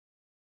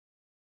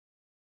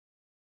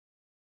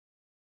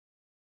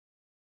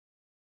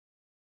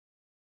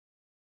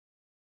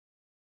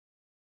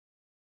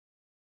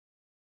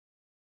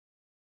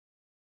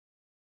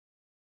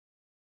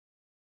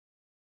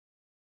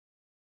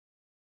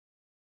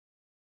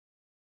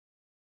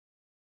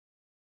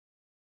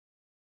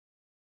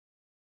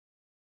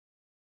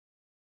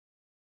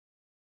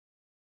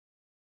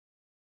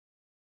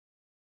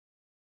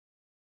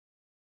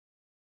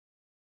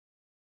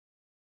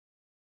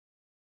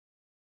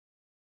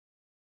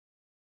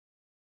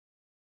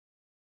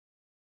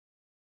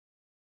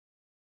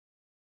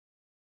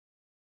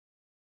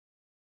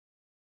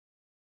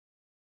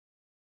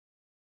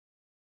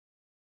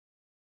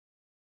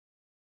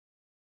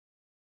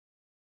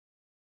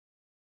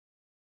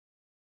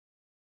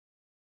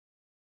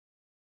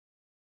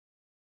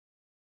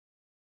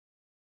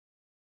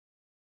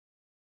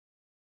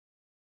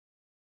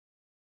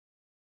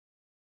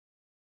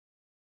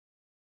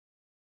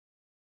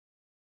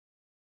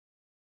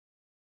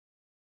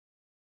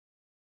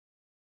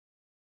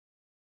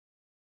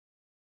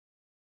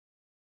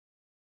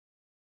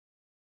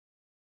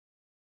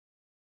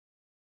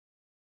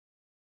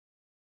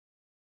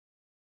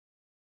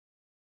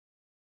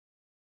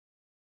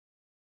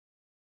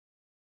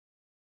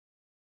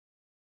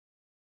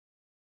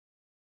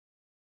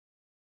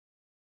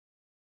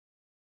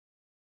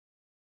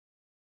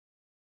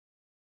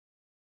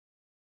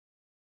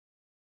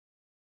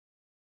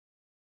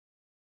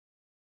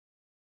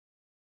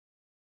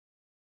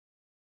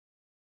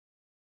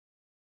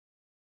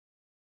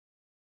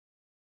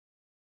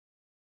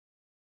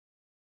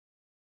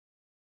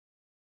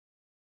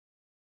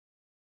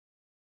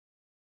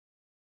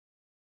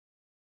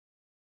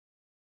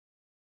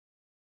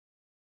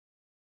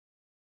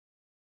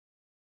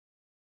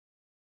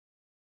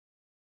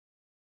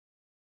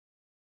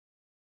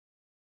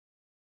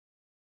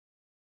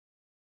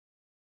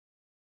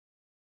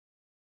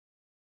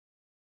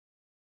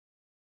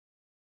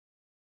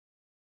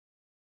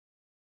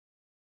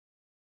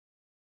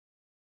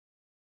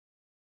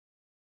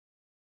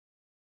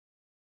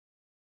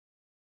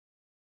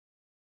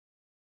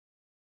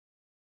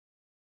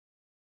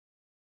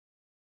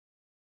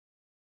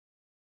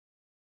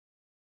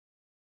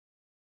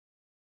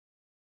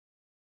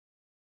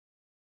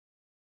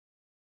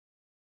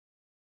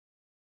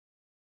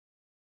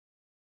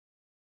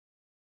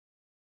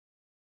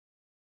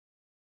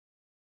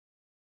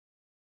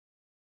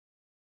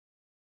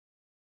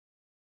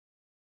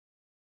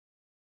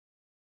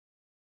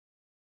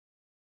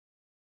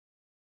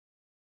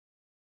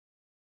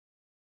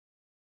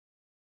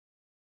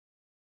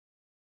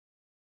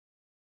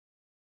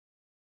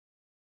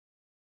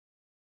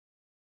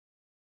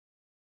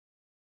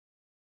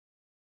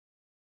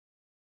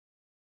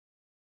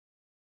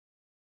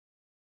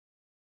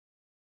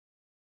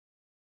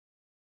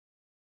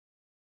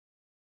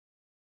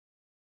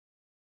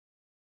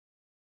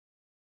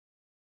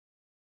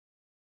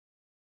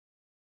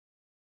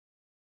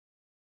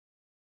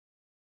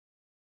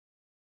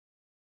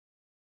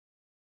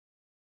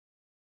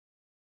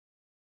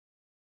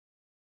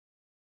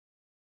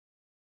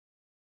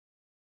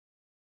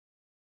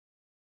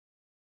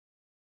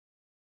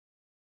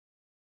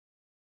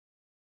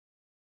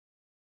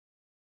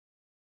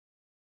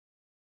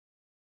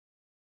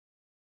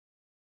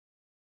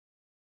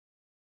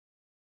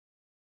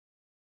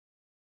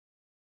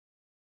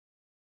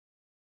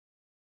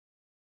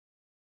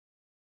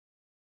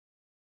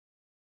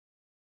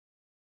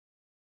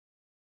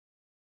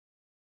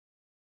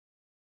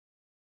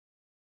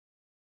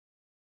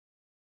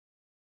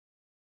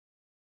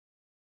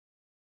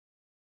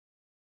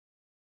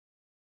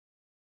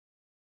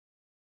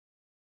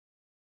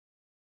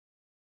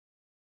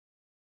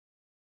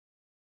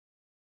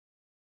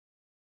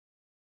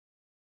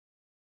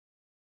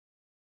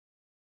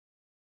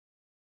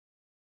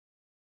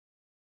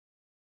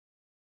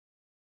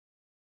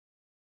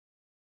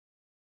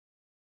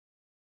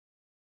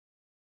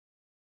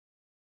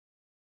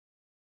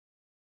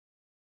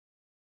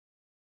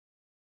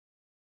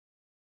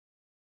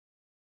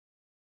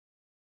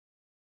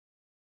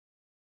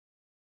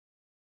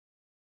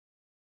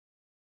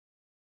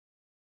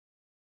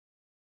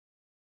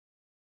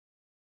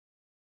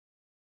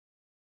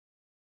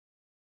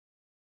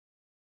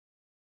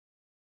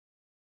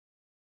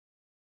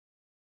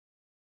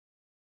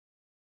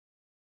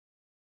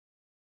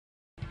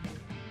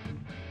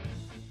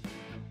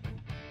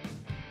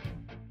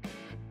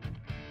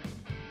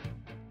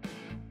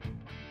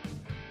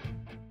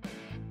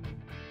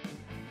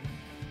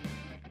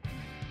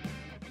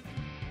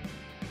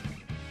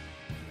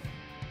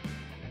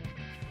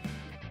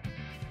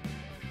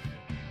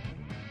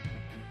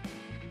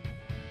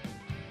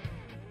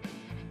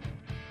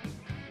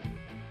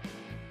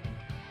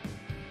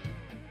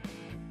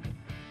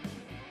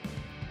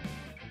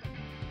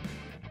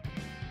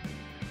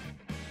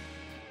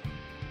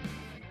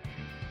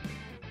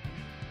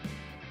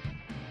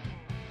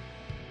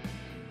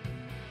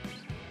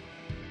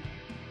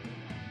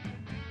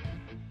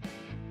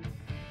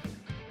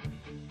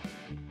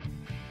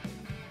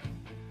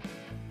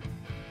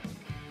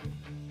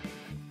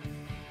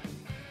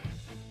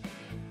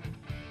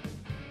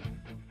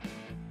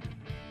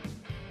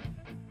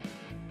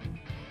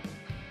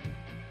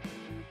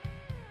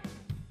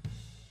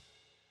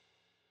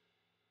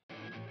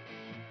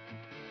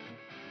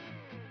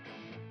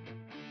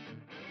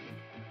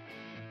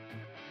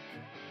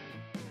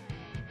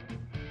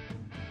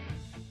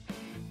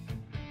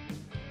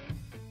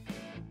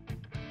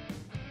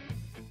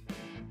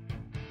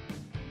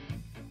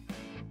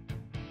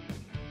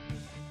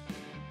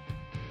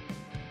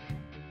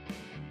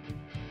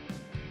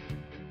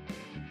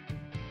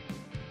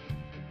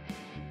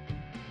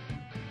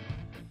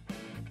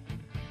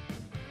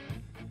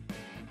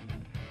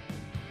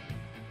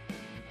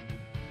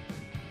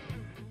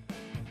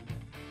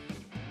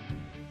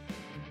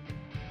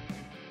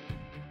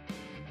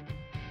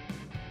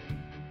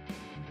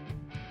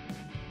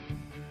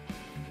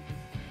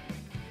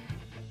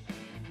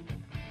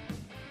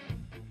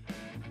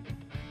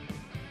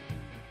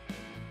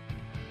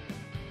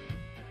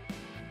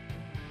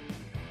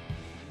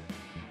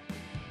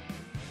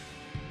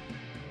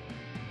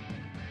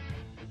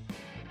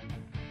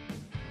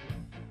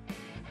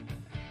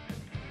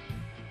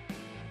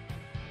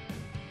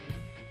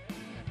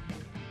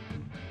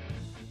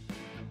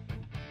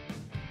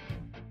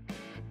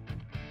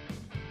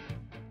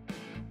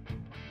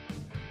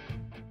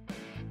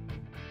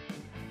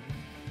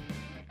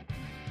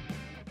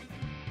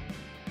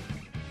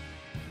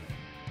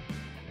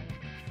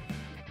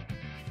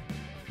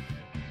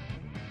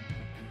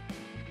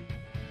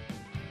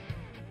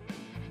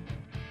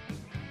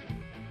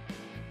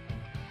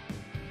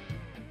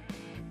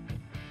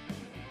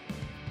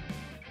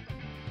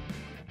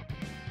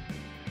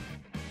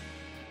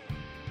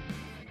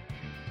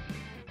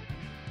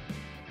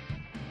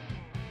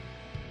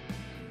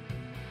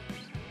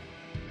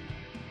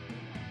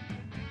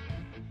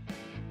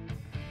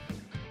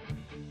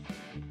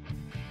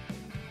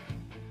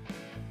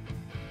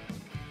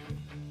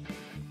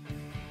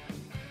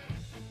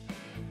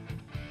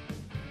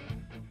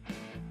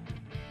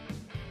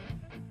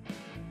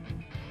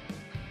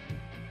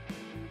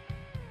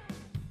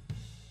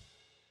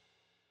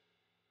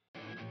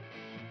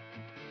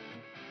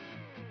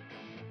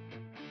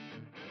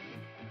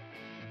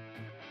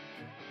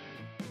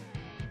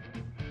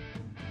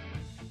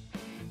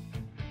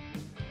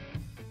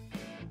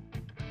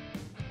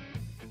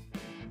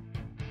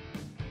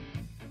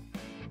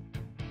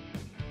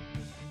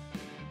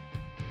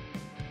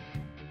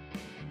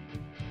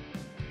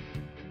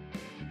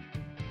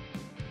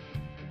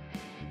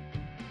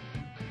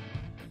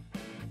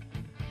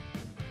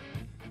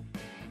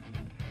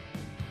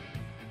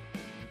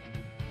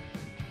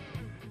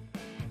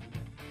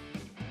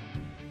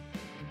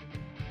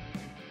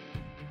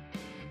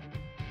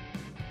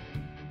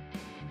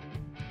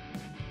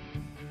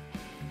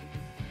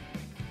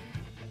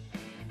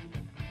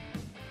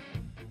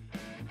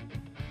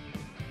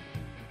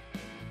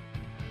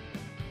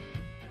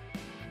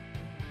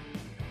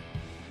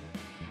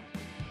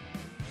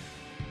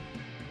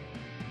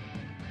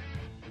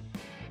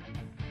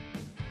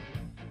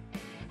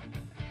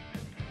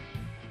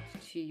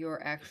to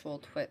your actual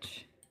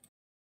Twitch.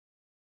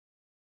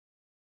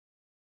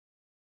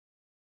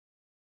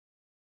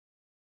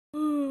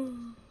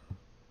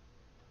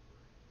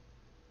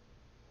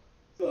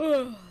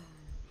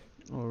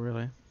 Oh,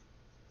 really?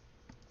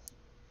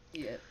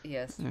 Yeah,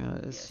 yes.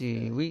 Let's Yes, see.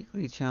 really.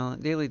 Weekly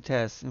challenge. Daily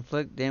test.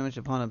 Inflict damage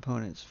upon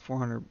opponents.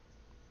 400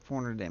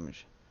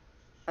 damage.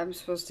 I'm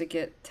supposed to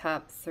get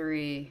top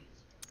 3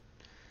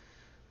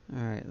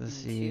 Alright,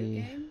 let's in 2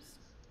 see. games?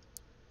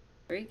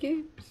 3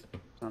 games?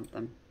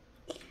 Something.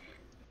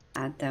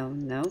 I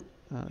don't know.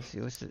 Let's see.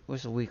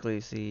 What's the weekly?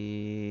 Let's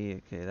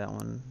see. Okay, that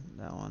one.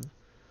 That one.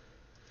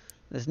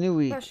 This new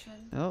week. Question.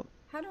 Oh.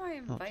 How do I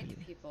invite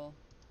people?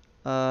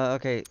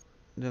 Okay.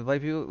 To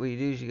invite people, what you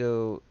do is you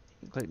go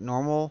click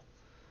normal,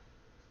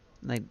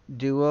 like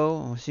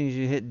duo. And as soon as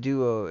you hit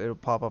duo, it'll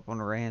pop up on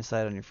the right hand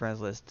side on your friends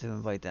list to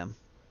invite them.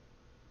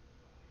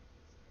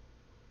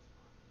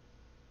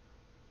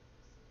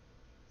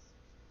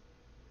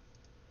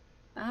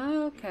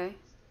 Oh, okay.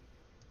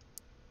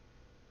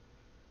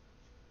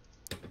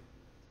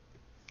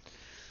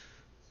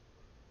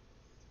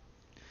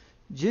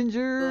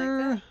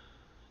 Ginger! Like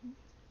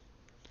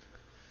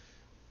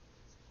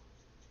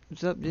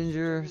What's up,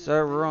 Ginger?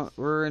 Sorry,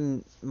 we're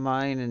in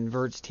mine and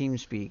Vert's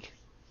TeamSpeak.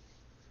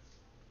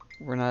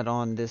 We're not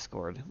on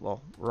Discord.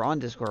 Well, we're on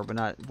Discord, but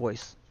not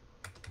voice.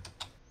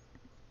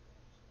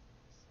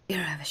 You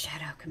don't have a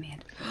shadow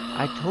command.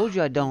 I told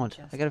you I don't.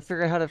 I gotta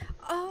figure out how to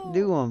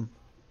do them.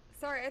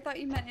 Sorry, I thought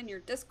you meant in your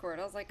Discord.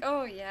 I was like,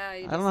 oh yeah, you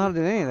I just don't know how to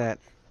do any of that.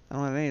 I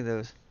don't have any of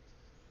those.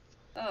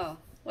 Oh,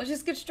 well,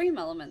 just get Stream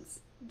Elements.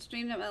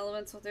 Stream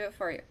Elements will do it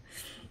for you.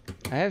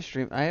 I have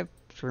stream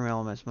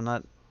elements, but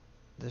not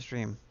the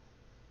stream.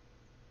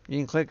 You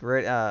can click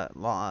right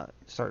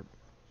start.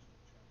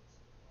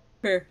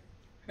 Here,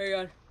 hang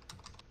on.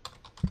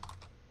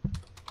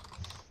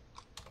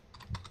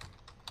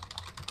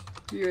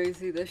 You ready to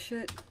see this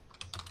shit?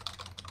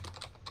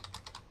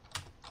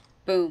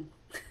 Boom.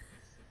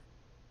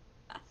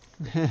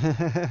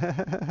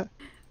 I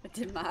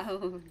did my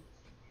own.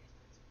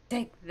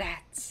 Take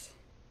that.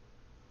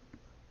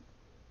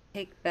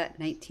 Take that,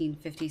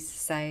 1950s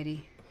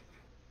society.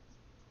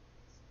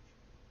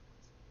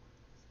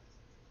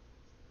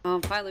 Oh,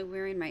 I'm finally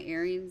wearing my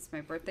earrings, my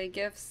birthday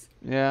gifts.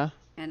 Yeah.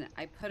 And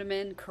I put them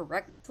in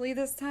correctly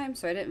this time,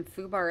 so I didn't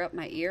foobar up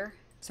my ear.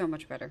 So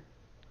much better.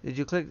 Did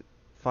you click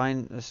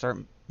find a start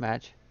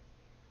match?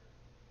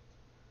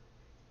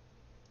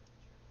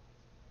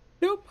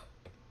 Nope.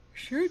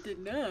 Sure did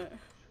not.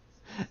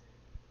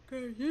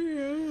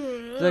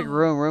 It's like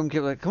Rome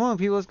kept like, come on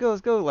people,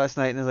 let's go last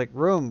night, and it's like,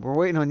 Rome, we're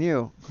waiting on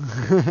you.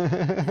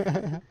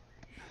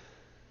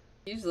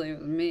 Usually it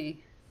was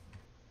me.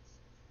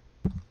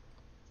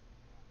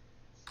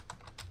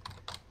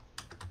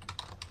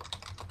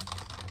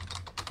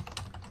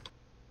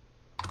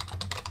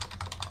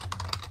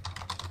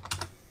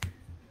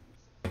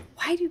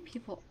 Why do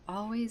people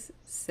always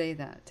say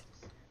that?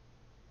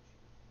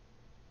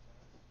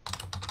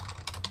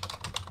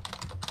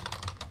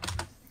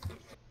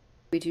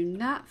 We do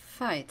not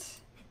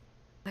fight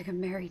like a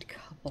married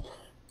couple.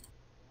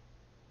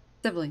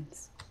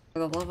 Siblings. For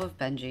the love of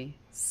Benji.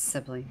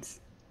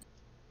 Siblings.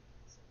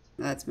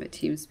 That's my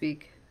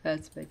TeamSpeak.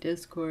 That's my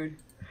Discord.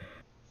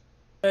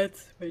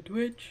 That's my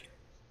Twitch.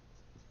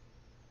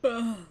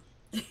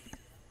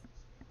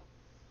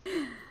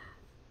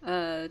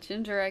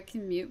 Ginger, I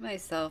can mute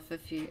myself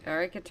if you...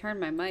 Or I could turn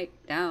my mic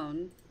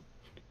down.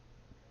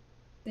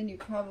 Then you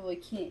probably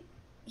can't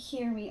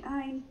hear me.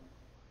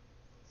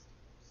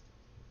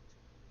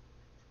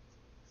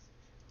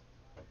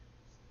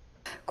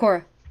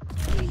 Cora,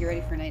 you need to get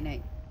ready for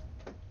night-night.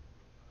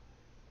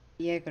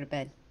 Yeah, go to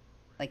bed.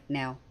 Like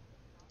now.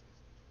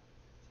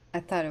 I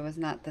thought it was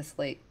not this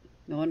late.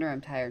 No wonder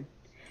I'm tired.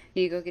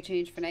 You go get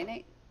changed for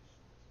night-night?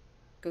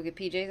 Go get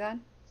PJs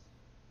on?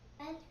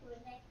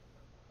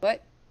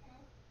 What?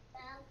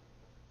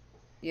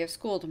 You have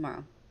school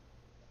tomorrow.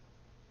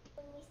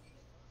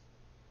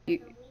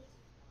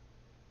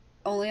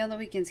 Only on the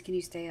weekends can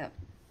you stay up.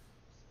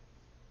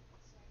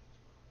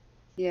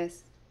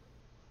 Yes.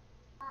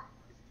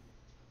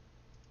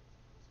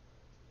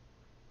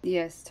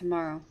 Yes,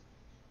 tomorrow.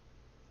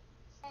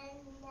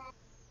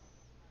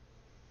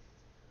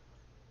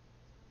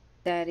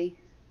 Daddy.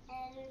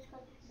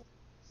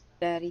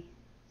 Daddy.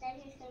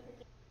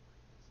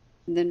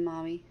 And then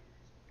mommy.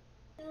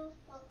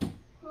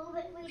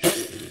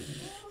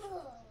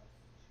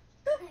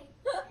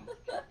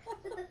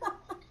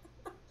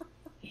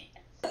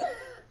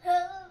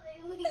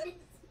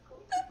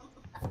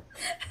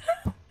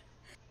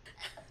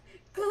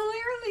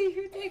 Clearly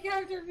you take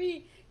after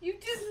me. You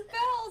just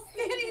fell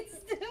standing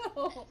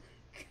still.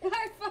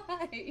 High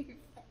five.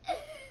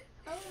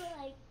 Oh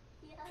my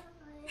god.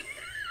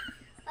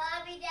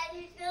 Mommy,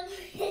 Daddy's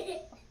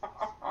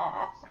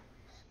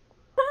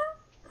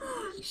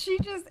She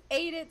just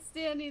ate it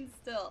standing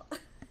still.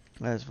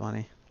 That's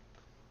funny.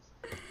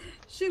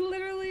 She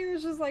literally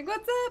was just like,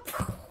 what's up?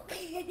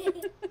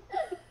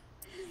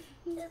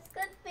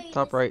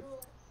 Top right.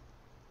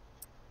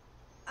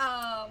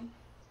 Why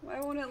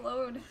won't it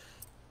load?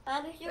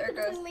 Mommy, you're There it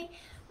gonna goes. bring me.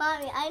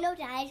 Mommy, I know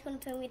Daddy's gonna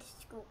bring me to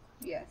school.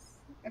 Yes.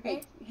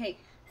 Okay. Hey,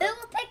 Who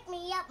will pick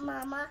me up,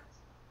 Mama?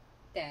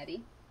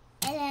 Daddy.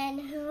 And then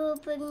who will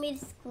bring me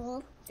to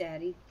school?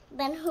 Daddy.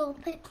 Then who will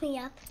pick me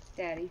up?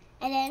 Daddy.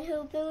 And then who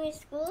will bring me to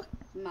school?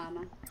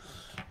 Mama.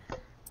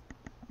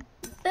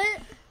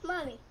 But,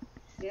 Mommy.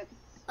 Yep.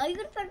 Are you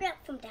gonna pick me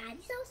up from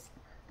Daddy's house?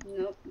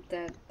 Nope.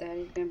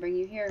 Daddy's gonna bring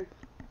you here.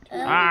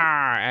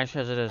 Ah, Ash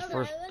has it as Okay,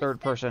 first, let's third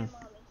scratch person. my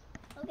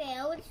mommy. Okay,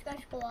 I will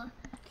scratch for.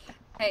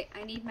 Hey,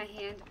 I need my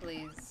hand,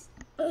 please.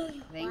 Thank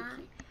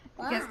you.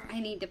 Why? Because I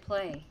need to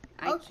play.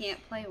 I Okay.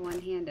 can't play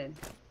one-handed.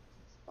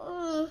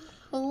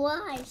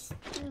 Why?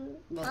 Stu?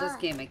 Well, this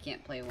game I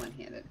can't play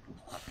one-handed.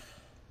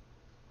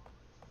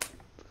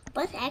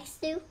 What's X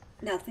do?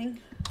 Nothing.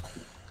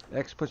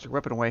 X puts your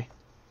weapon away.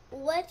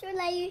 Which one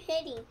are you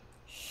hitting?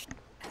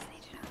 I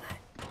need to know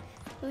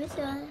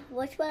that.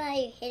 Which one are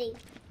you hitting?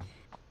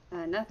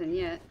 Nothing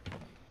yet.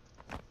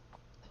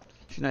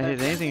 She's not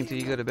hitting anything until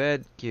you go to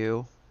bed,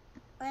 Q.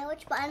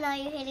 Which button are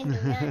you hitting the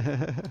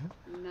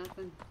gun?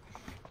 Nothing.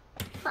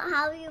 But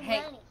how are you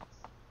Hey. running?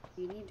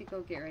 You need to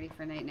go get ready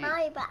for night-night.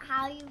 Mommy, but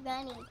how are you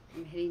running?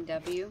 I'm hitting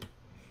W.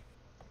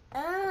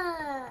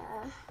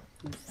 Ah.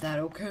 Is that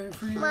okay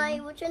for you? Mommy,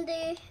 which one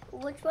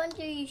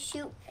do you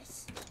shoot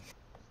with?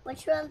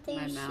 Which one do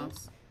you My shoot?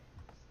 mouse.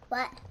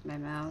 What? My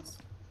mouse.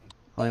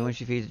 Only when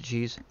she feeds it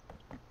cheese.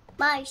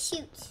 Mommy,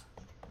 shoot.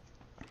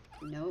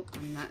 Nope,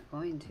 I'm not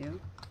going to.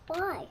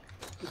 Why?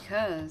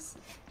 Because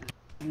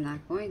I'm not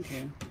going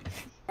to.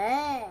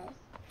 Ah.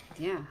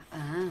 Yeah.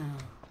 Oh.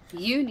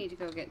 You need to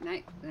go get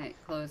night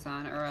clothes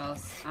on, or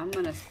else I'm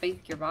gonna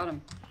spank your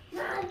bottom.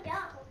 No, don't.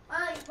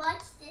 Mommy,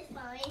 watch this,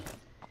 Mommy.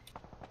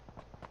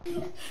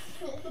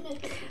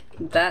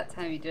 That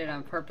time you did it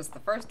on purpose. The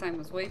first time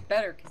was way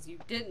better because you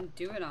didn't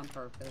do it on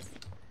purpose.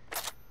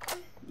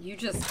 You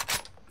just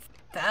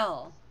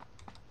fell.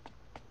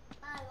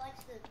 Mommy,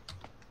 watch this.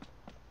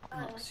 Oh,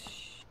 Mommy, watch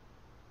shh.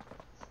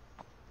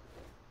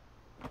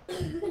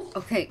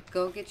 Okay,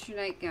 go get your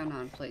nightgown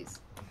on, please.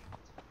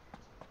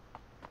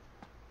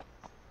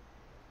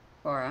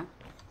 Cora.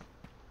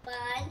 1,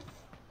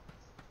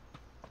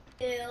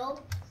 2,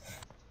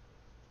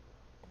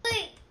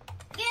 3.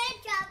 Get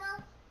in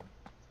trouble.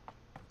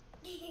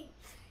 You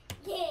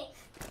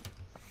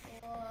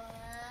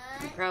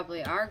 1,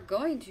 probably are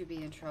going to be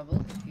in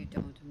trouble if you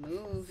don't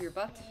move your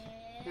butt.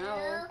 2,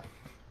 No.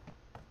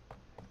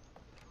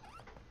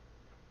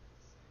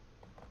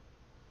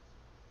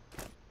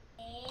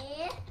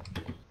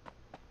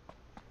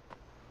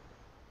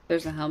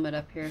 There's a helmet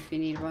up here if you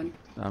need one.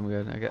 I'm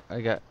good.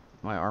 I got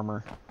my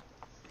armor.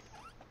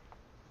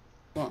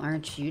 Well,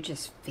 aren't you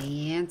just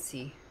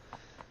fancy?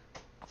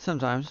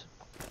 Sometimes.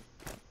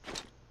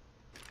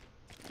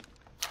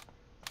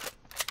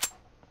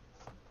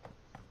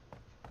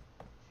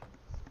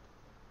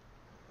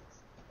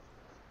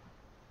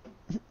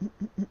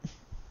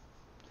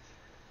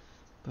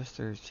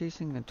 Buster is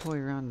chasing a toy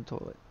around the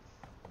toilet.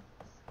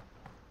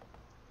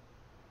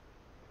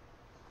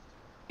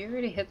 You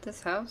already hit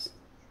this house?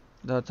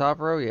 The top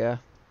row, yeah.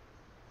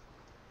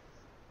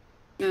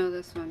 No,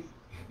 this one.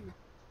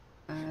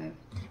 5.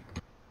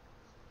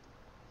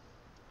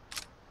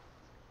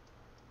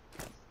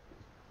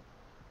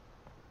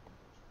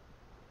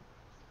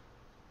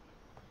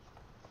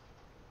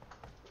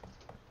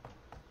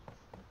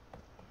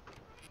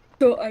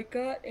 So I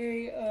got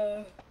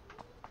a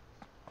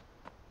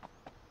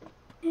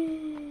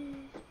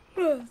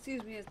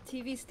excuse me, a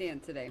TV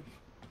stand today.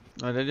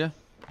 Oh, did you?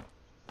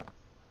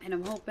 And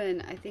I'm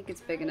hoping, I think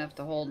it's big enough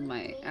to hold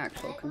my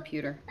actual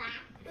computer.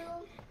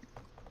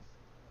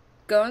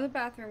 Go in the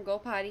bathroom, go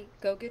potty,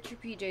 go get your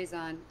PJs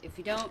on. If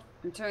you don't,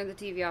 I'm turning the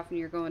TV off and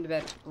you're going to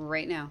bed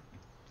right now.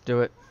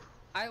 Do it.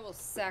 I will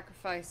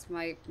sacrifice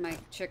my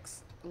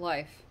chick's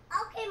life.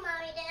 Okay,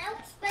 Mommy, then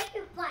I'll spank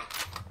your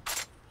butt.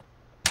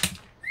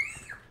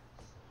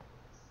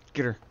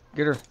 Get her.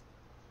 Get her.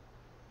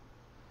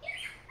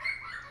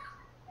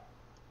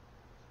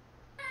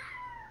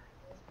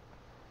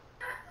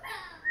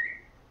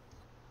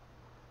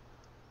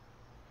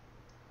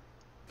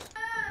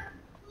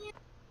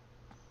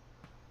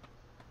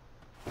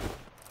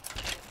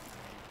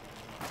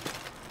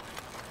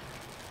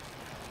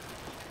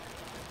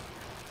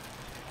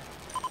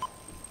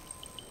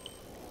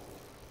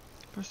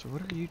 Buster,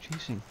 what are you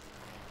chasing?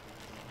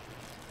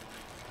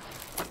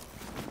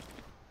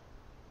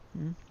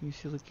 You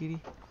silly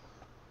kitty?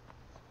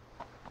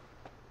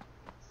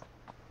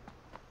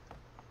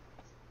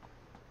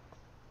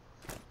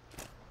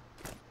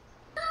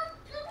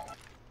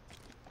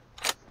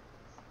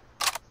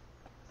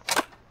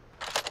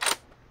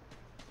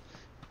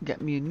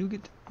 Got me a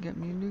nougat. Got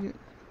me a nougat.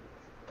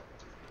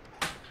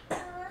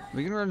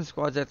 We can run the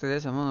squads after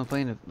this. I'm only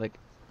playing like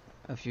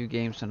a few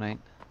games tonight.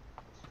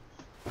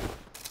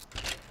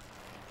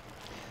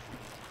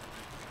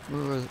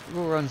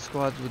 We'll run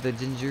squads with the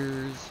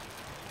gingers.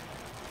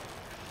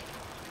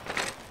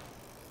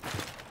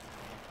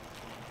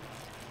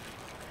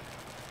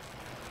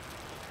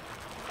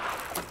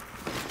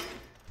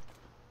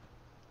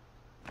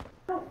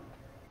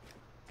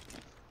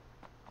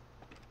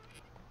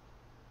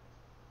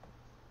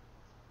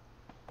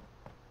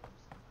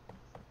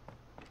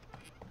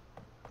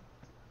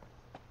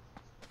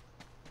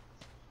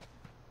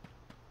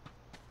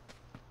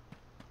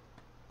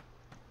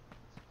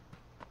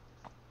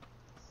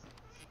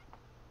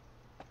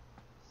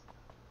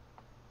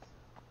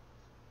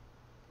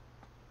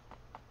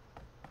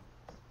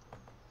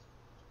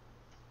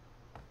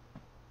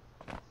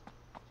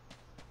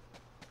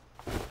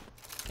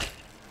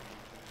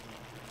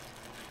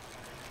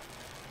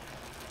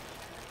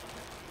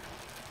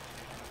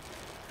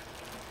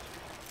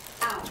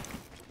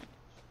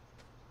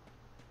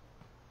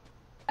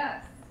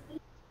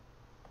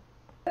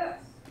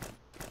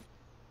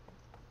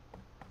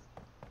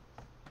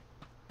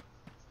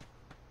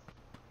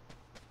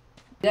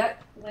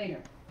 That later.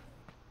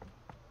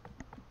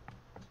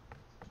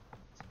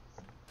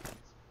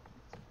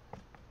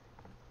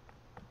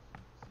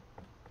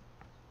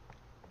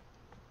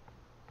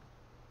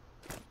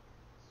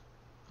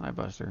 Hi,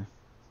 Buster.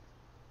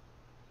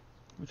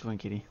 Which one,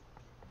 kitty?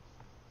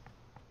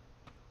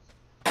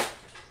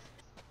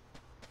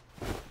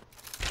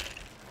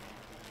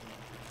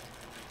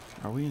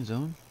 Are we in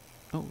zone?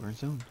 Oh, we're in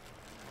zone.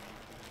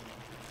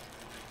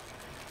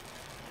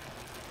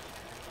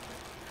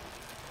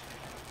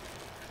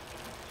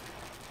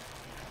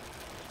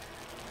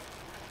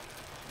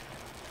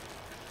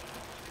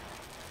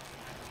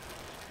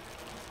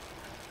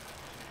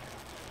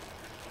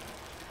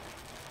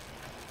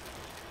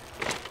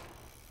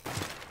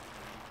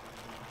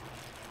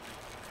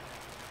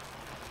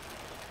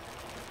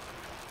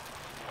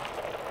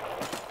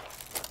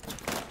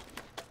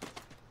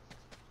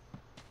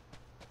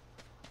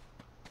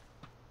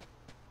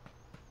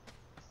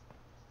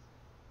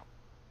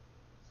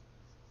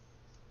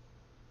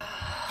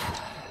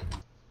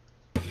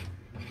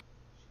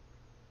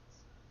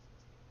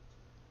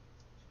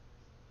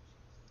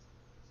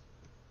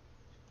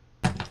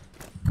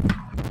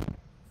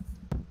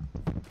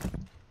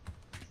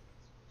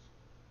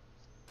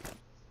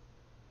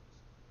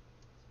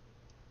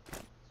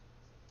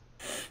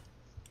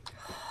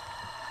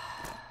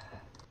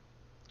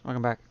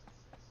 Welcome back.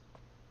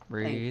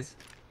 Breathe. Thanks.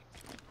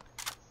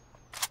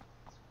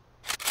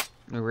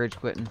 No rage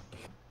quitting.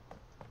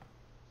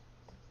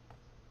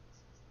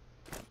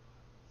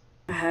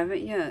 I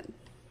haven't yet.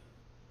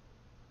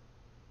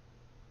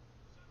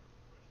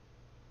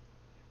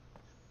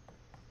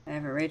 I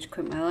haven't rage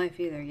quit my life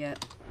either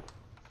yet.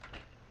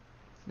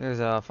 There's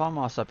a fall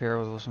moss up here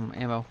with some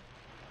ammo.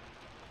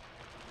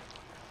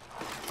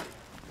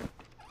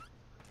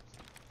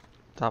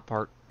 Top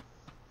part.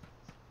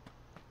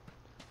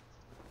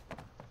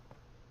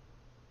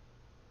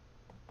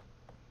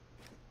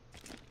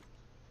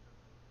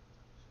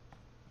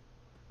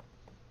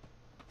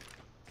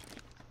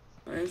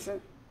 Where is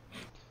it?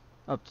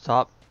 Up the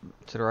top,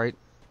 to the right.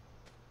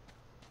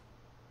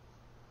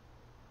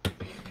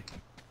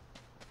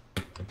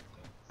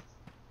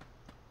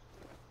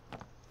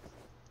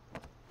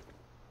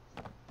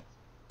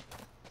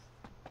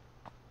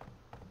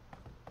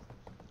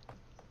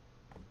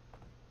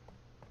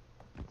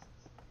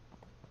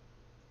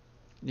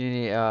 You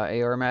need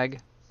AR mag?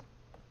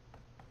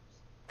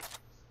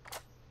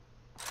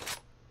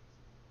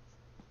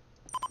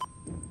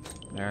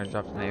 There, I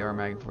dropped an AR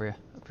mag for you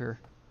up here.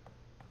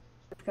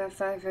 I've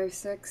got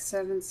 5.56,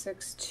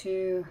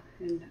 7.62,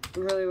 and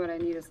really what I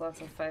need is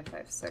lots of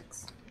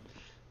 5.56.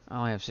 I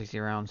only have 60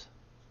 rounds.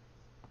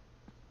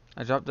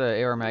 I dropped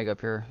the AR mag up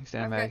here.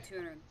 Extended I've mag. got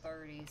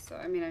 230, so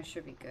I mean I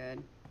should be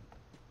good.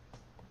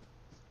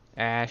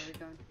 Ash. Where are we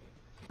going?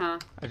 Huh?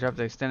 I dropped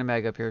the extended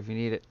mag up here if you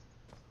need it.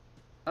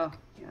 Oh,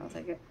 yeah, I'll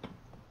take it.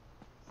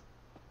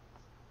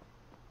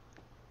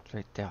 It's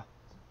right there.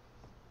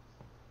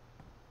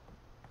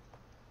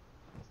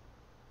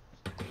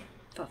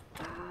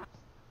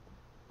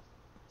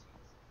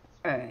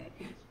 Alright,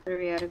 where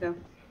do we gotta go?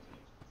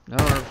 No,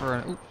 we're for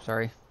an. Oops,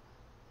 sorry.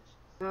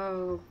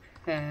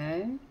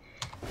 Okay.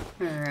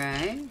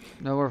 Alright.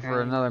 Nowhere for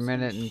Alright, another so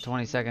minute and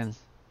 20 seconds.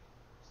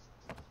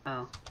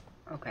 Oh,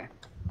 okay.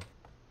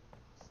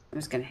 I'm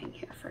just gonna hang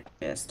here for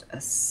just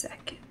a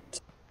second.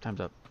 Time's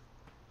up.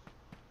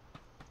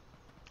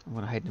 I'm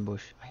gonna hide in the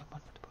bush. I am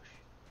one with the bush.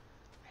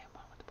 I am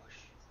one with the bush.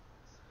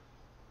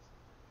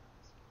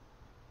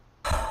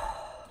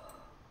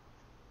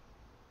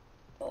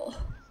 Oh.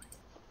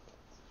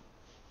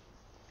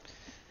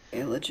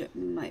 It legit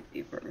might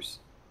be worse.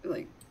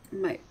 Like,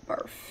 might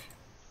barf.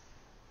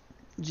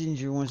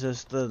 Ginger wants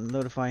us to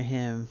notify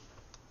him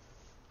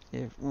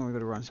when we go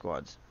to run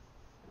squads.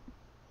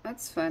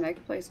 That's fine. I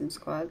can play some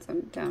squads.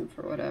 I'm down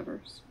for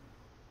whatever's.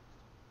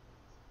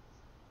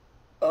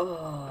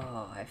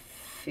 Oh, I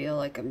feel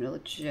like I'm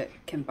legit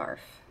can barf.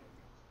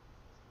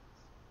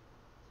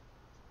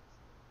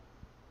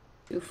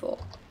 Too full.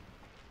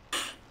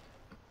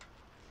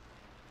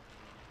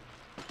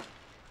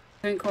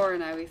 Between Cora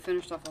and I, we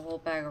finished off a whole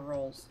bag of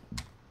rolls.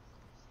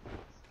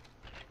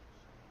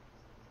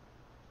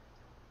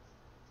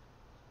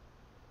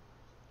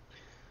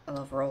 I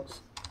love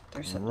rolls.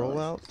 They're so Roll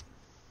delicious. out.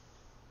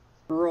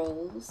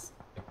 Rolls.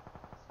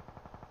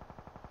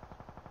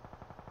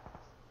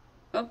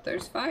 Oh,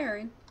 there's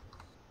firing.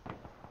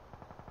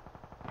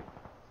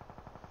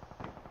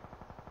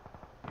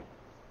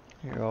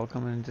 You're all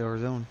coming into our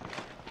zone.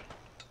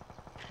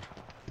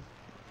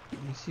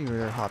 Let me see where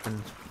they're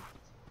hopping.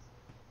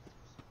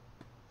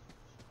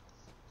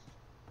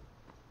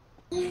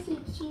 Easy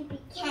cheapy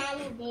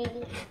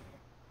candy.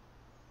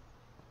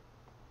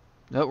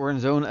 Nope, we're in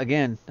zone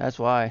again. That's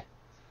why.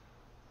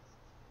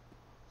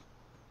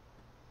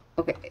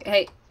 Okay,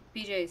 hey,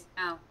 BJ's,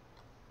 ow.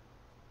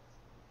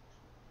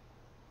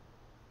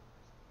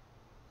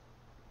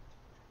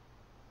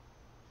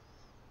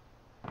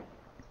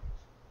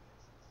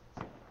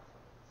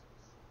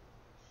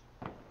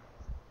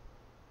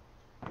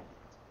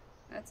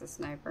 That's a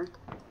sniper.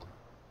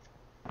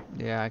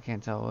 Yeah, I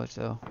can't tell which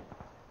though.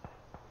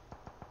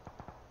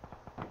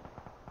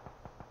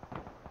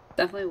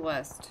 Definitely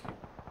west.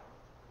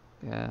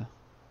 Yeah.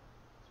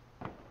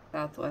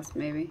 Southwest,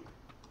 maybe.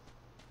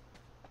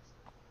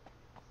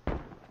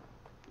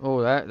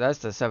 Oh, that's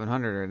the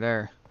 700 right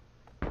there.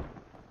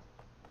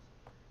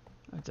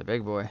 That's a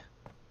big boy.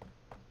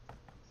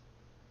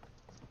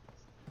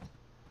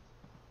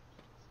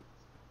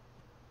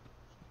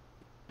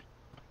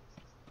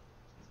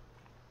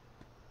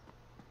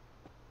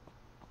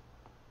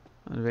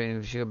 I'm debating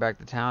if we should go back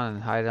to town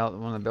and hide out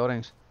in one of the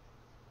buildings.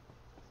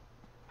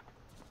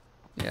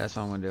 Yeah, that's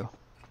what I'm gonna do.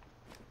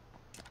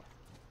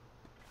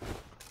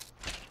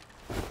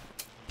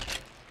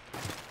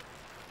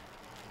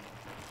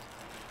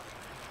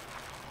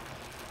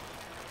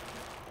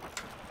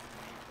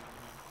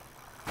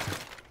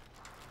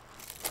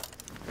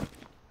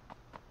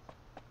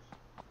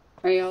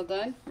 Are you all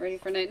done? Ready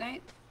for night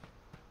night?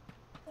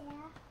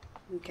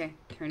 Yeah. Okay,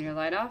 turn your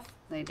light off,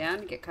 lay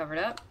down, get covered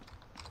up.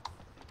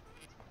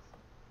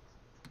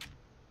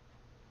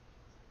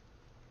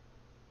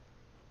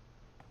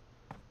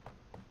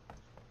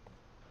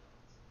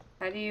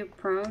 How do you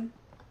prone?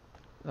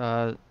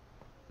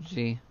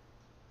 Z.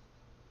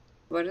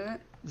 What is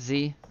it?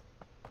 Z.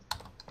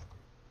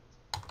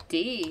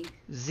 D.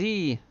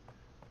 Z.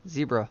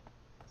 Zebra.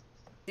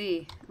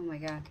 D. Oh my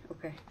god.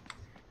 Okay.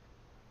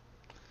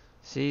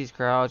 C is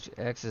crouch,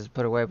 X is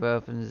put away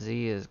weapon,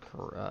 Z is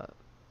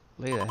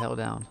lay the hell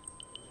down.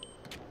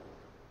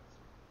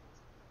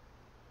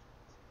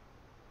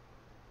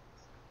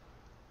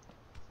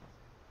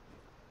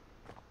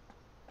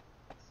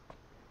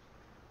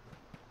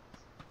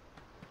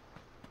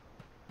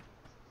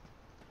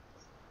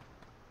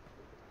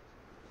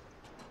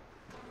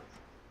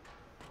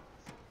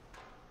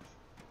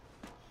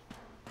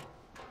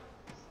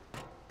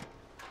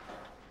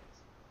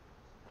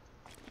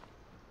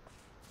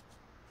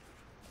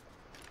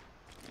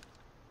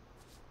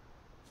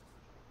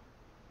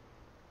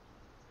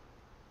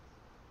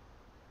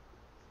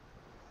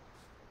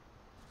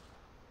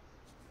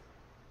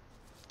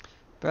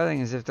 Bad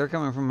thing is if they're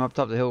coming from up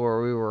top the hill where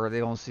we were, they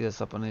don't see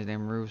us up on these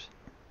damn roofs.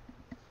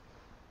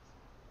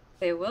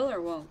 They will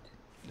or won't?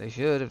 They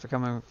should if they're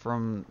coming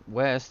from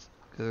west,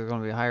 because they're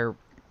going to be higher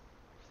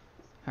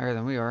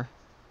than we are.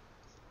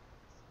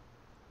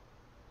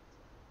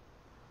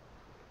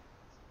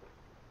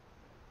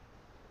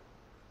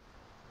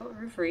 What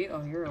roof are you?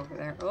 Oh, you're over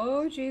there.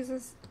 Oh,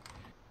 Jesus.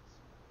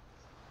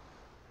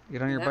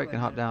 Get on your That bike would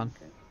and hop have down. been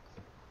good.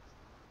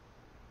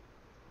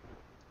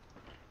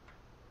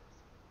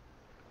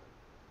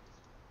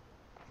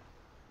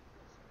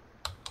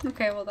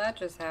 Okay, well that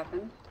just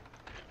happened.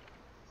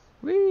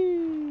 Whee!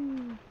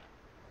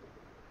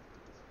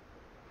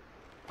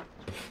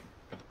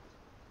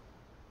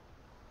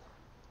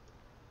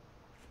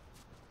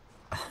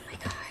 Oh my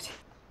god.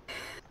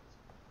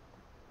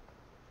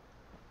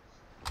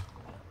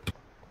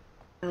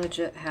 I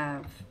legit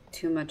have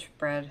too much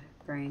bread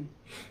brain.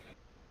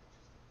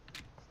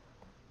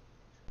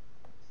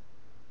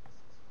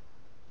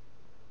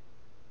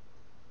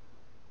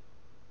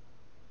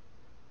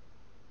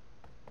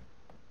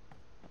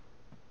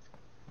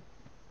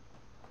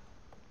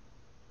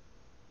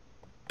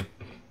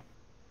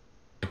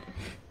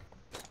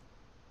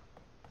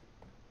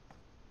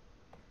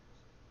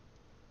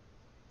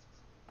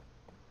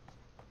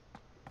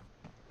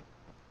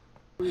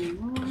 One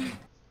more.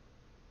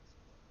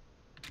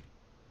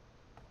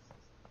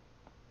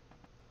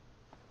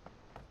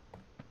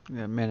 We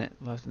got a minute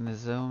left in this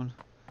zone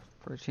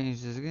before it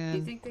changes Do you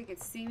again. think they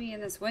could see me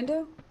in this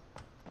window?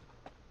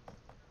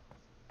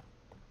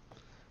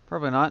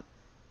 Probably not.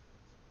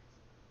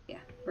 Yeah,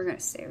 we're gonna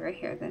stay right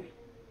here then.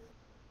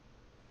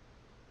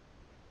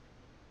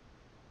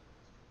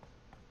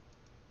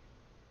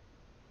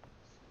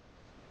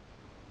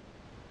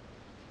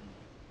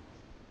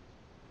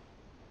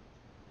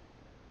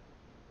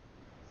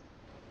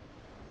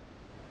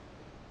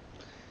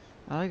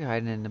 I like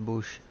hiding in the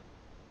bush.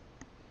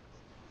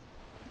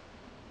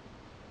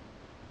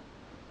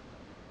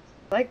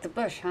 Like the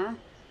bush, huh?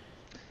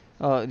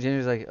 Oh,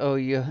 Ginger's like, oh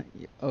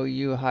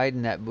you hide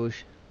in that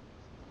bush.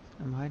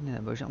 I'm hiding in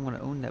that bush. I'm gonna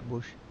own that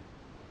bush.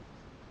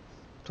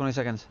 20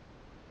 seconds.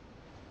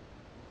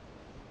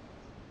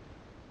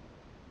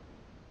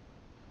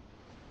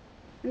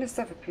 I'm just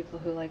stuff for people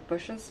who like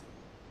bushes.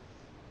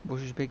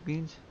 Bush's baked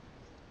beans.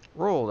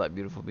 Roll that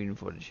beautiful bean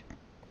footage.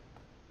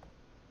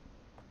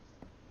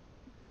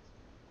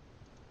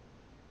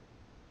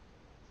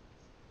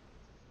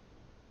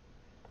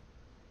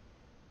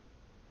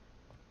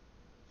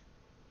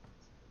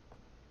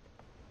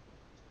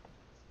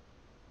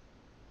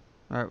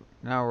 Alright,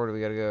 now where do we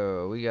gotta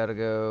go? We gotta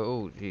go.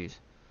 Oh, jeez.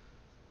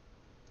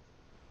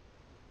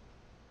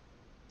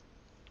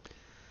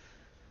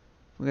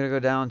 We gotta go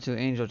down to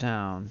Angel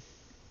Town.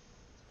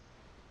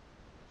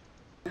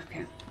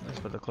 Okay. That's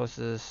for the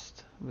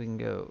closest we can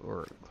go,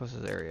 or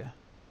closest area.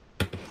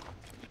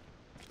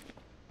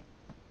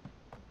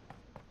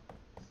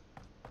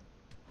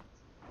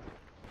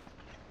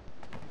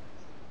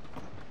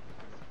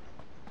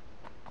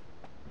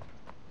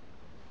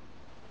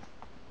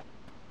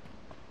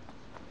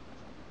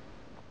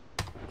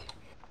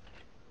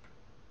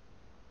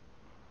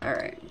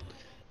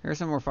 There's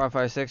some more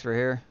 5.56 right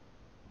here.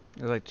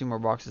 There's like 2 more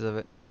boxes of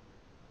it.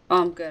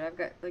 Oh, I'm good. I've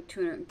got like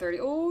 230.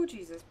 Oh,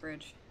 Jesus,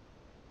 bridge.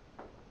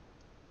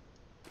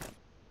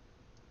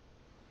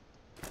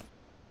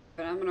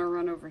 But I'm gonna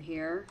run over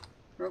here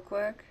real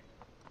quick.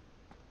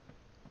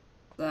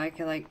 So I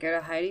can like get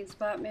a hiding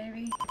spot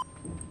maybe.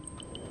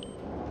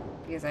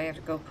 Because I have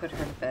to go put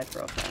her to bed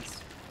real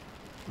fast.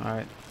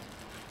 Alright.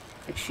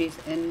 Like she's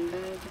in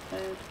bed,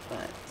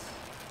 but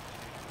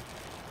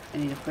I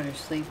need to put her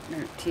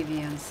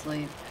TV on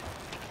sleep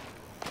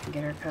and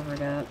get her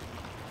covered up.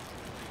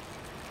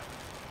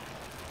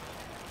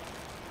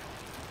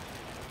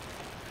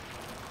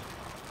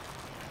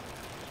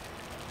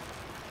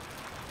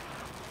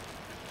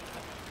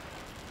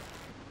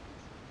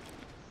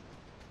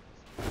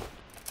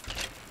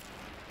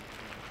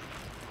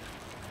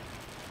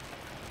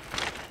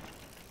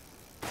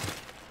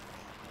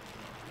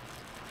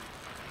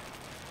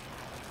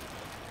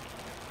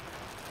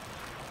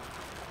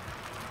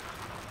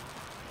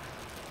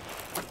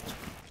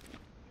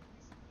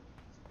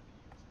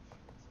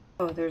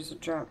 Oh, there's a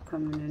drop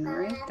coming in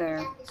right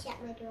there.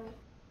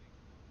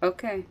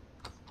 Okay.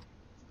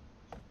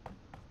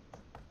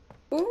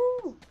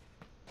 Ooh!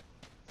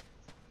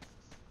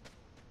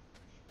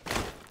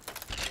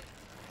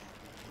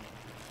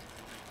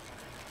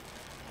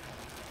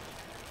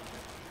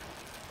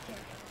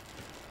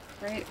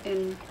 Right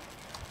in...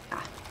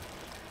 Ah.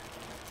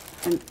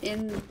 I'm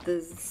in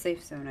the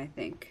safe zone, I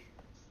think.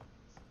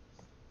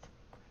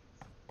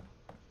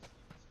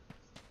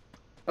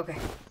 Okay,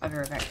 I'll be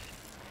right back.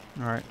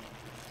 Alright.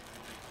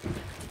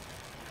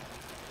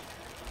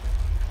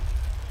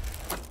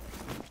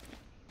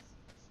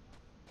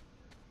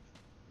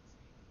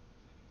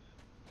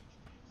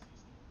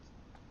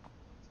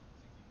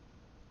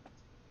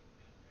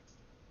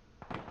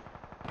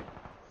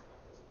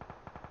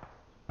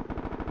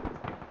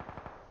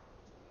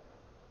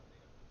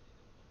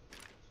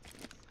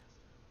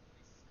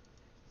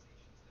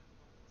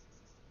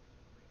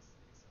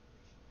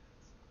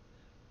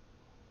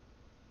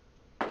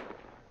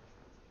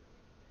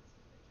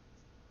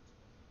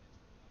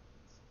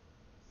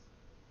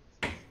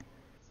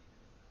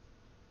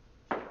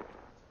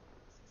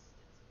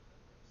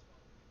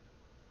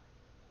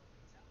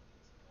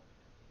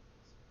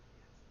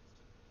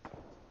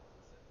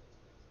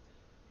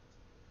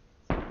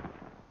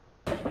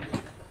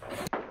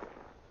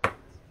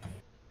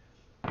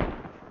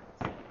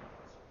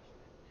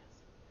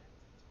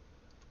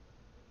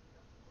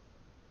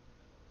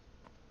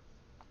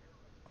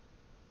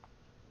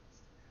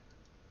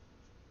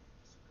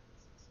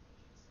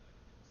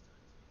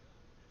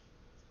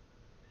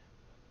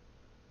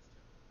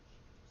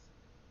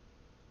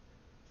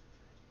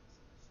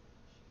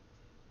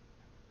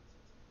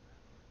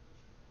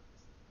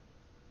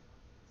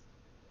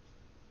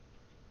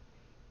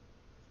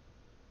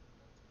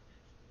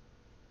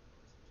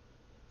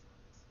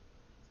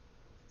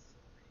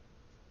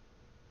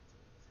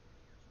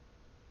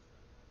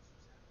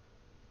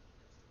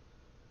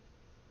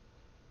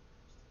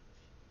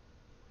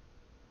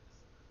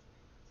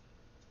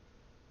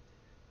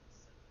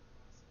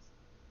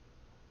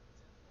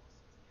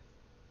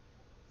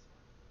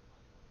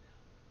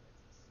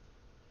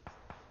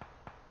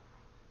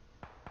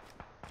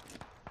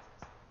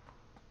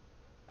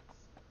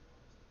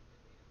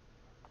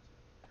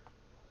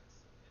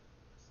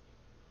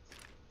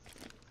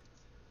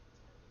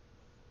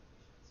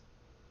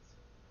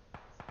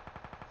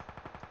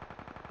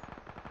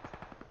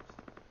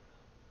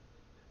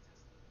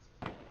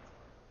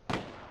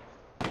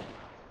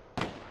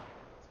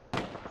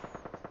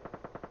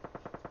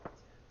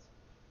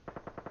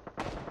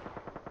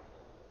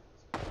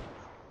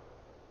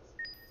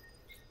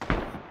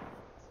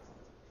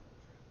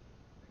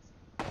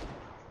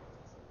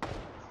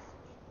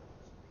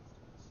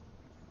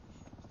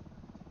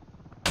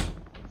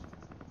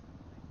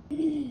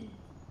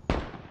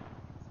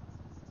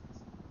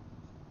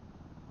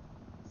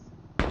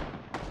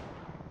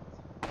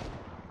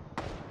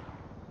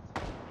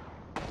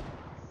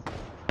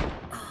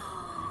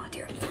 Oh,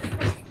 dear.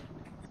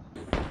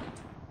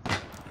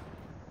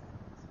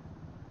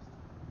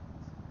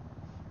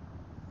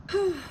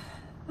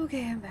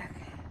 Okay, I'm back.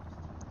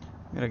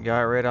 Got a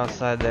guy right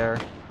outside there.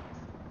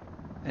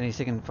 And he's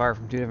taking fire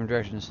from 2 different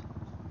directions.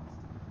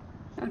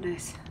 Oh,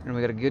 nice. And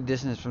we got a good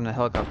distance from the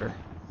helicopter.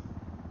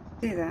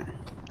 See that.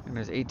 And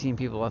there's 18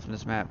 people left in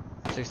this map.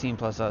 16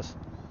 plus us.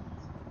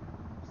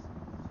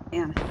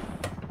 Damn.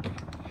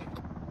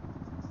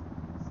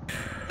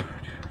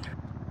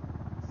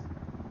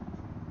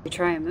 We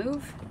try and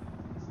move?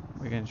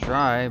 We can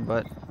try,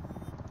 but...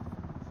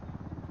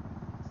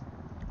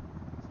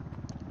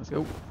 Let's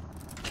go.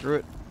 Screw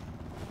it.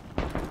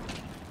 We're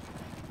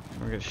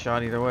gonna get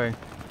shot either way.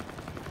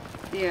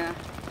 Yeah.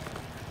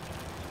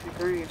 Like,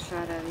 we're gonna get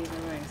shot at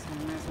either way, so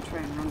I might as well try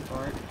and run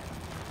for it.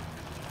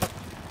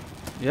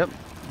 Yep.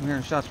 I'm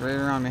hearing shots right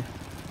around me.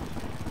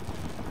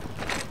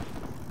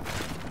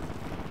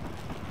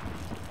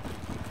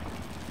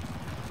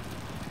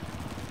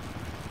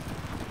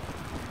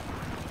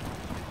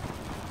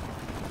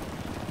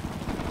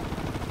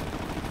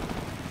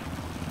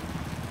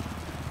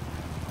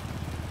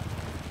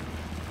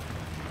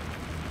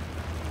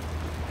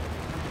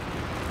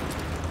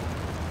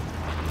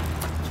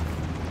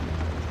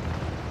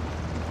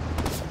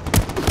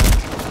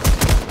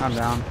 I'm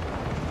down.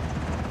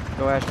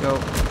 Go, Ash, go.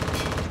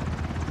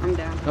 I'm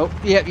down. Oh,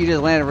 yep, you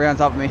just landed right on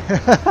top of me.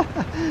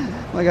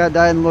 My God,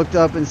 died and looked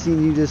up and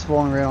seen you just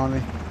falling right on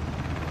me.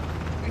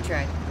 We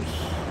tried.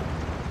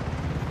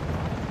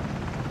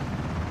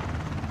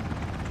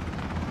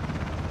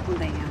 Well,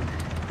 damn.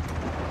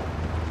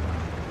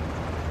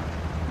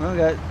 Well, we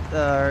got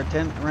our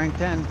rank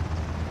 10.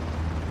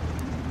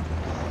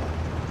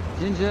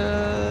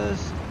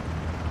 Ninjas.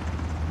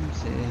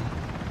 Let's see.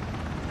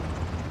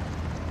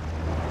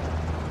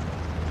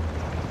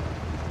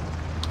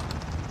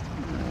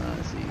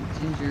 Let's see.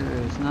 Ginger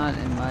is not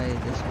in my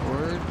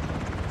Discord.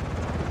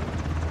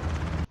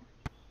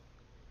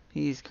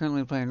 He's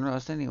currently playing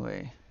Rust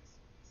anyway.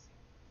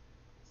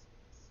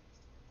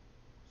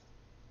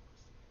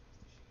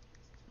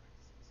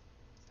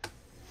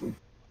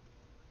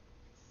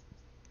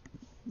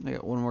 I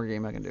got one more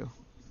game I can do.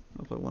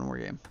 I'll play one more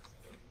game.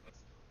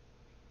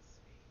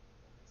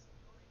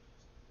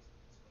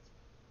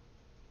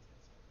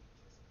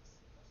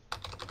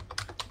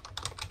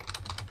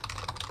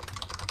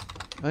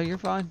 Oh, you're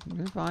fine.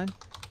 You're fine.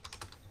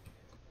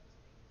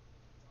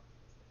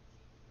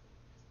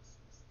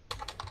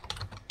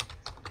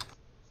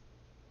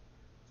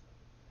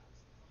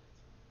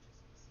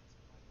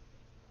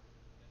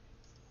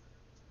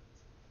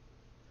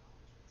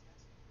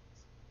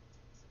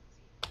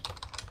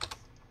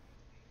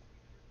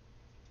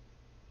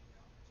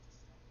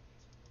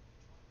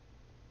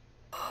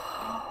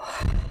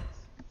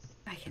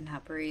 I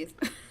cannot breathe.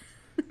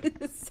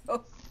 It's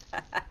so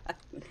bad.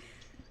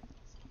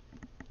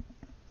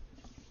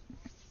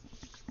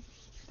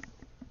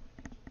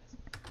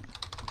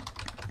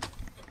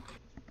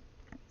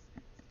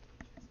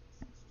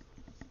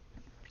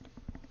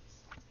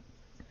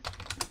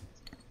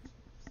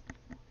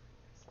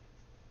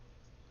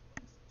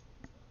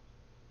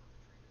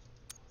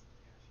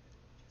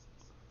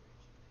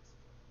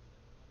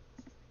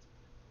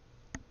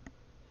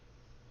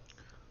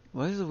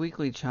 Why is the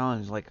weekly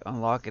challenge like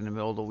unlock in the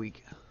middle of the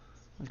week?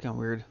 That's kind of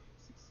weird.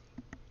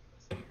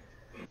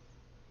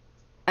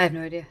 I have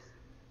no idea.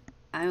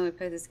 I only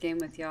play this game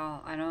with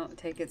y'all. I don't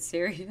take it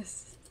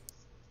serious.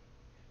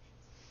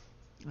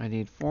 I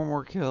need 4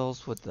 more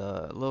kills with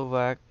the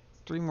Lovac,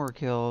 3 more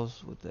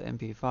kills with the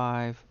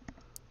MP5,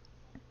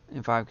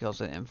 and 5 kills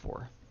with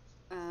M4.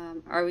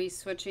 Are we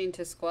switching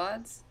to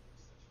squads?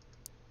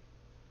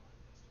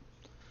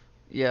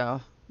 Yeah,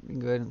 you can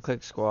go ahead and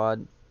click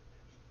squad.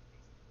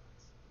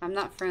 I'm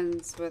not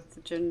friends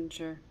with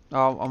Ginger.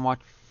 I'll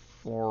watch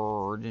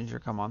for Ginger.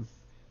 Come on.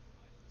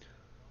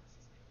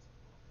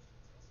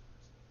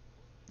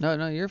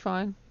 No, you're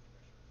fine.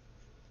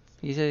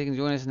 He said he can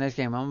join us next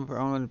game. I'm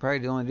going to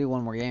probably only do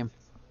one more game.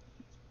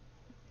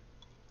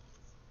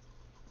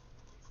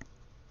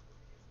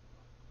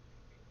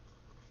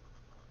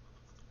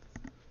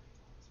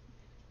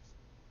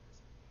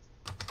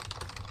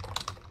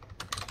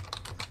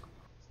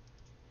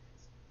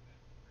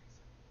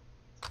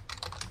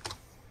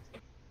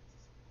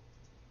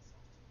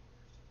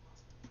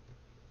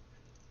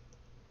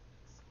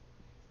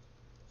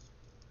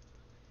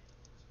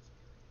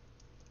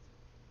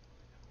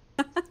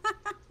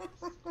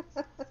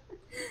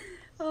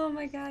 Oh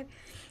my god.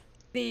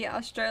 The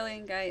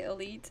Australian guy,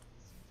 Elite,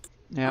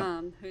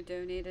 Yeah. who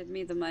donated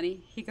me the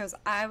money, he goes,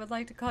 I would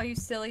like to call you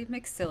Silly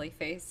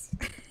McSillyface.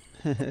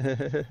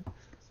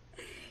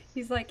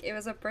 He's like, it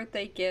was a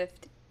birthday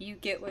gift. You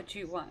get what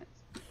you want.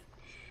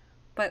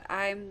 But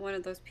I'm one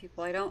of those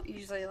people. I don't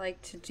usually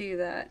like to do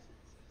that.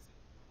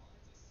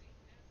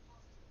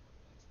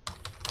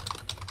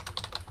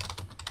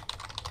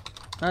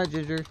 Alright,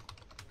 Ginger.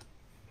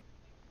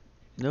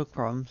 No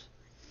problems.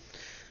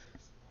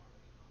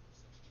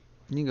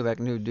 You can go back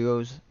and do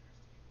duos.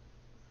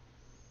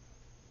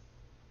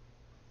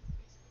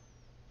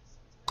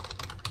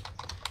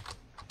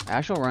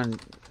 Ash will run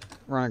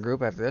a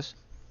group after this.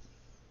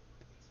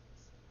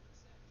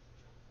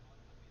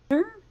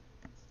 Sure.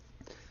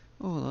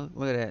 Oh,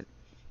 look at that.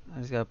 I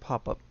just got a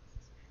pop up.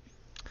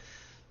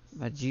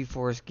 My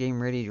GeForce Game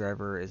Ready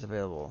driver is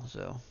available,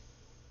 so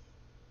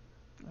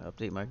I'll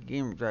update my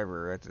game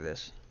driver after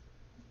this.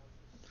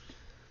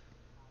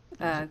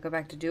 Go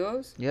back to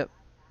duos. Yep.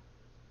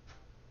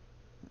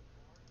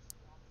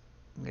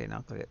 Okay,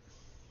 now click it.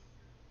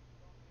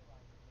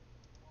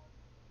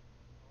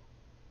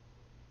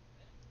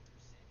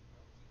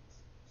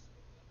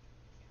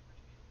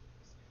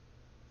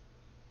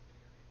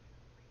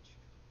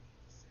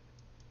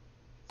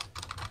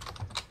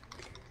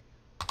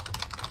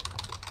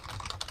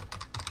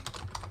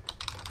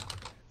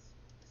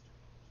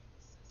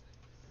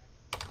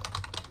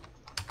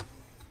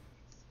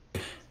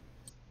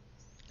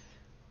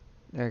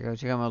 There you go.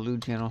 Check out my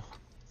loot channel.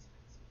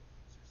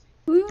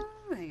 Woo!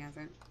 Hang on a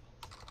second.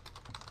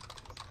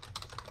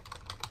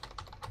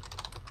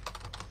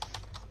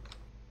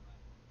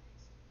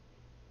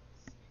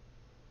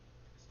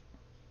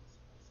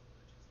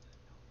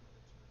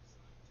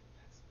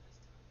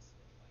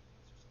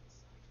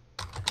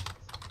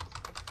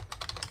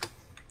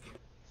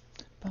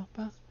 Ba,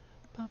 ba,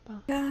 ba,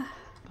 ba, Yeah.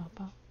 ba,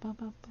 ba, ba,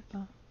 ba, ba,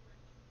 ba.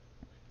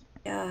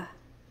 Yeah.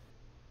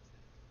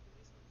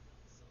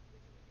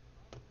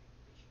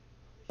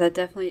 That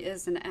definitely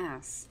is an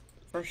ass,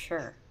 for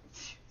sure.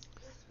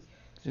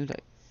 Do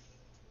that.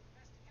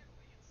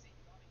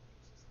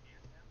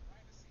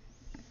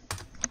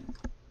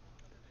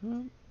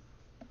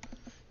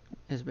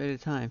 Estimated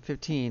time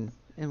 15,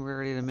 and we're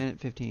already at a minute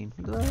 15.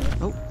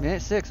 Oh,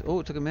 minute 6.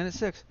 Oh, it took a minute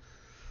 6.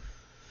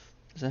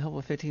 Does that help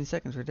with 15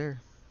 seconds right there?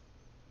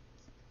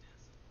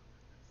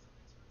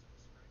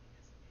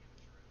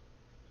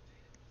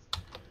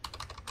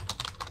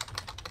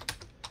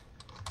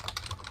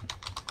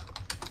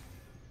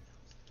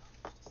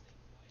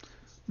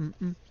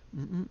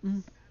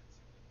 Mm-mm.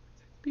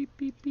 Beep,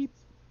 beep, beep.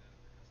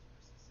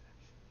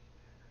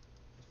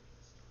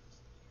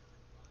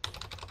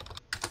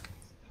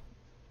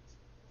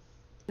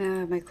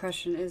 Now my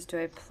question is, do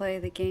I play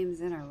the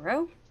games in a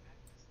row?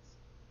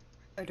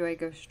 Or do I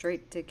go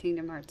straight to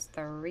Kingdom Hearts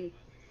 3?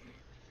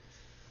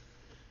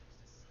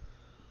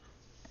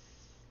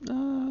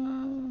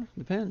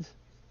 Depends.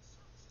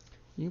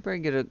 You can probably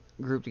get a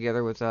group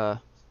together with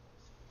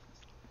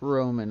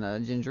Rome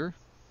and Ginger.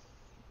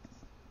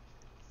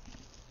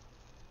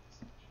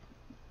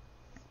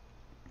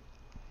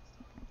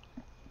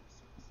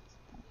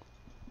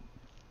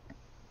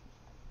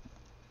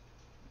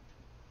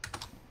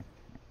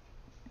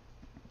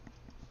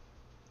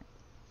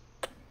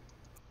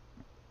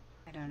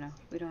 I don't know.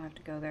 We don't have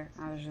to go there.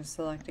 I was just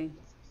selecting.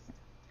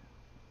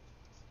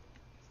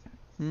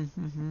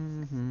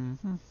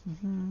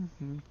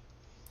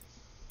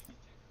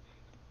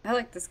 I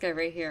like this guy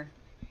right here.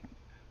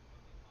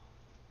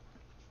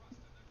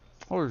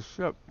 Holy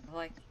shit. I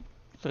like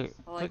Take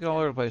like it all him.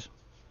 over the place.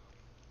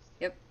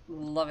 Yep,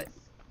 love it.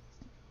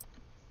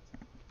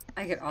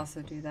 I could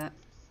also do that.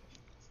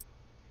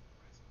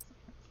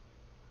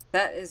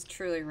 That is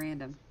truly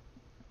random.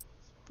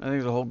 I think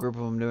there's a whole group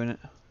of them doing it.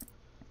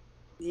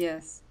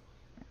 Yes.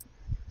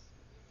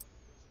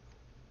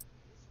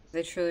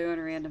 They truly want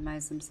to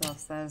randomize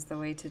themselves. That is the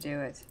way to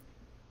do it.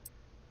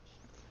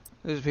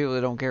 There's people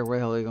that don't care where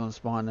the hell they're going to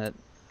spawn at.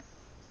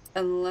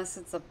 Unless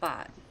it's a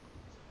bot.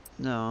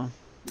 No,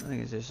 I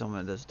think it's just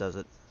someone that just does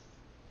it.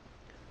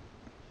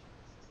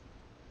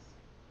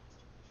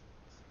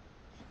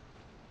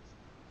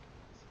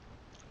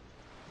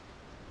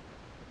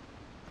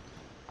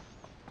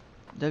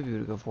 W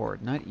to go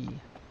forward, not E.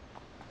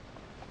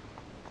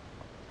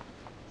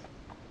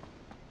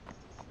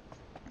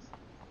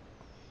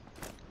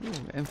 Ooh,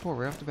 M4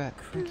 right off the bat.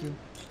 Thank you.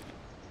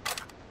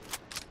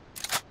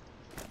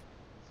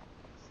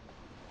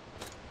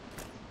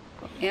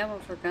 Ammo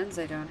for guns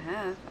I don't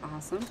have.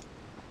 Awesome.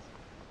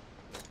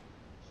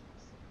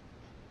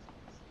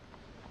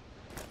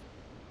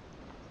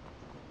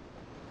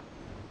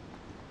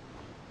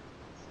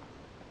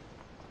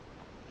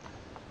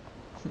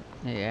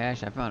 Hey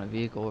Ash, I found a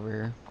vehicle over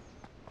here.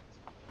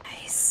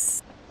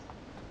 Nice.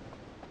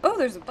 Oh,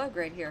 there's a bug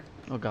right here.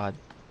 Oh god.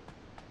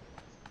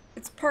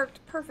 It's parked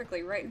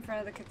perfectly right in front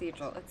of the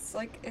cathedral. It's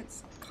like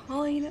it's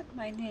calling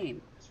my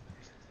name.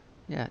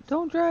 Yeah,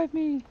 don't drive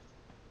me.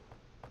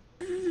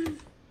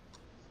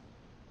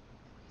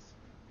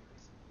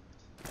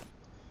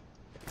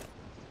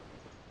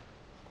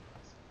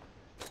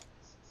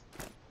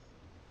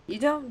 You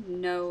don't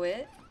know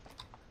it.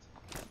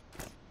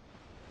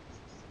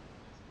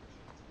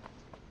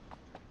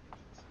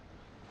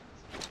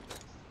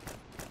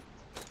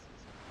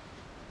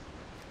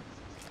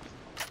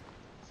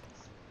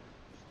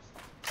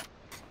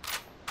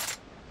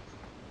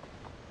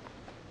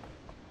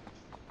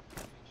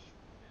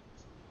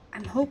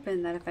 I'm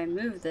hoping that if I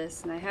move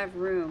this and I have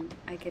room,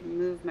 I can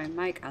move my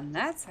mic on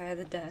that side of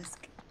the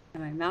desk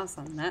and my mouse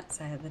on that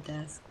side of the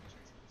desk.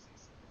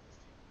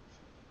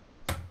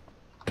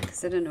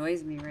 Because it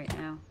annoys me right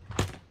now.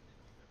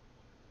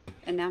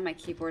 And now my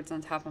keyboard's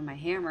on top of my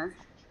hammer.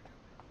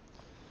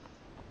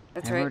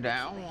 That's Hammer right.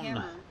 down. The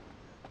hammer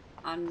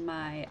on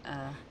my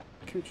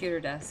computer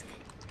desk.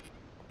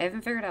 I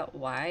haven't figured out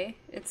why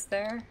it's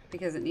there,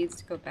 because it needs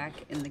to go back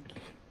in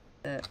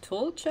the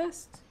tool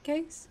chest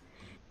case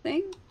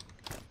thing.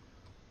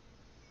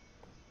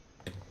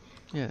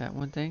 Yeah, that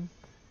one thing.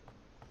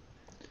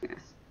 Yeah.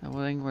 That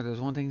one thing where those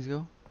one things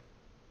go.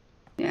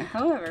 Yeah,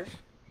 however,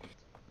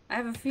 I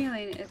have a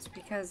feeling it's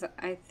because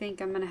I think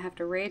I'm going to have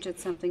to rage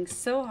at something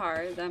so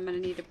hard that I'm going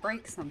to need to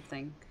break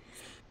something.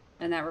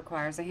 And that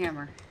requires a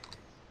hammer.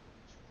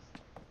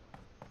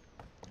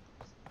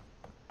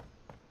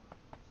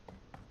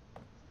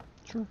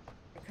 Sure.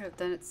 I could have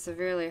done it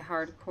severely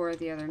hardcore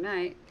the other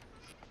night.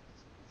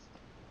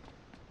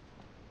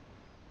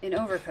 In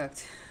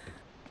Overcooked.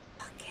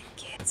 Fucking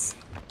kids.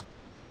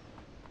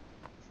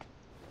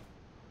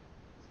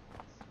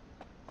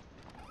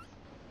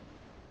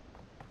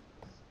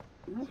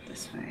 Come up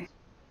this way.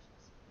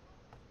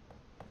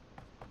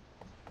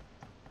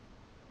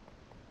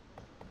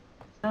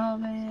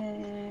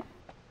 Helmet.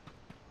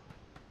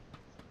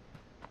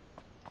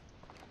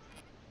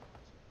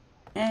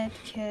 Med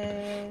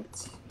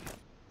kit.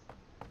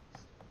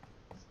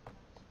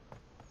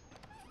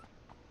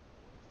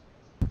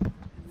 Put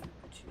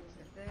you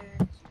over there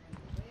 'cause you're in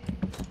the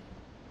way.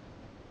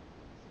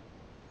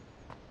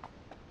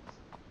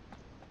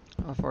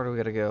 How far far do we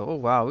gotta go? Oh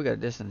wow, we got a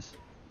distance.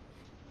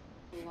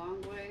 A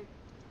long way.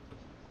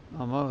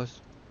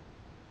 Almost.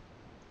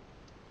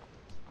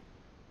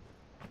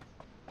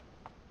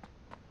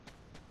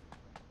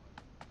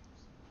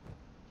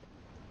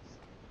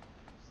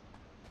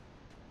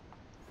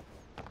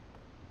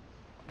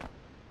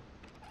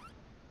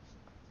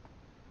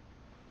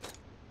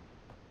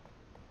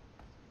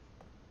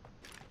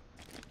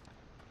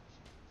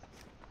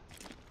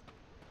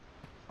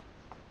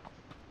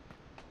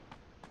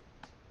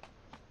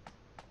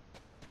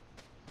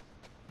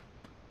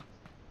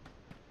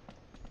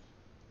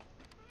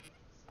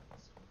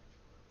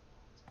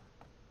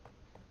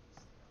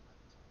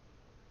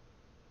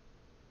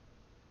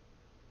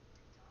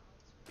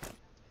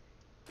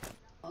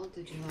 Well,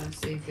 did you want to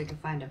see if we could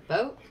find a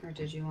boat, or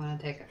did you want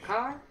to take a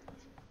car?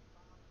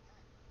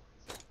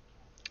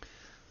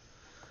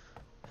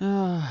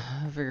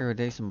 I figure we'd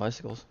take some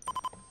bicycles.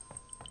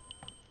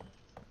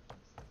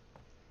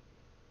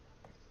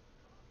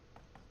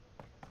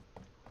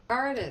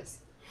 Car it is.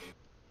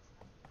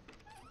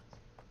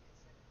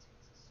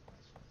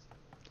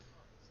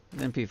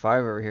 An MP5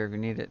 over here if you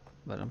need it,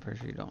 but I'm pretty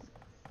sure you don't.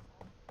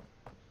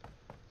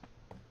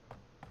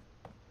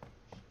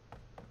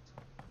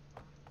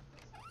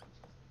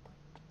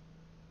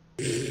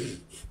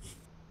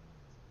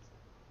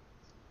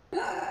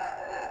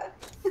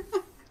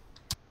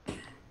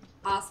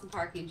 Awesome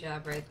parking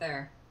job right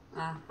there.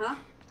 Uh-huh.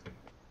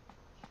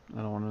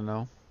 I don't want to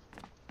know.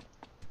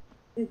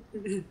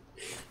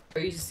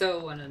 Or you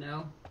so want to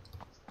know.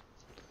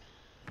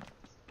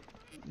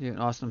 You in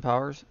Austin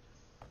Powers?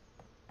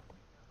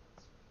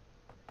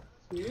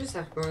 You just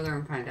have to go over there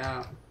and find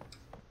out.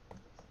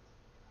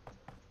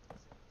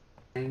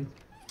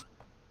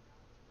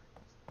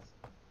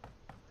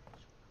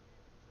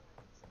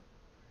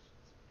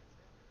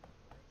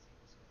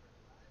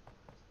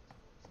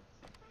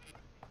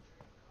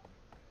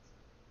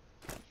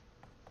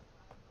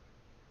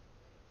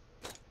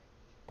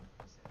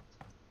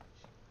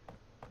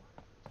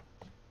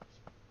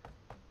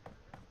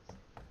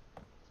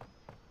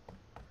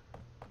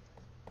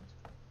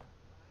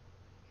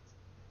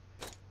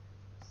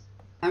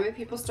 How many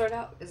people start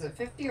out? Is it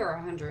 50 or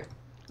 100?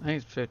 I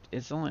think it's 50. I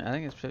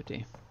think it's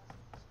 50.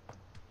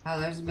 Oh,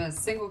 there's been a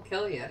single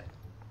kill yet.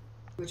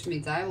 Which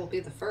means I will be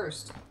the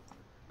first.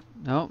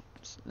 Nope.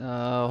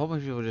 A whole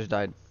bunch of people just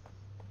died.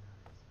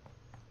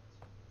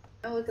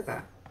 Oh, look at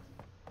that.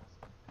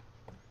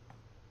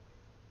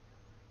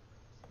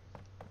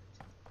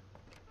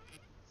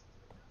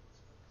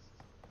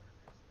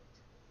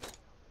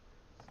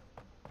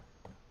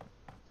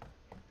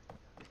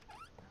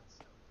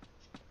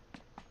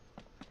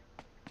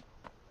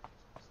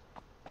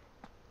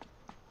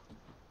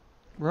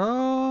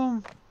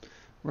 Rome!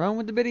 Rome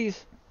with the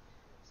biddies.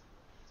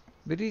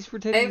 Biddies for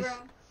titties. Hey, bro.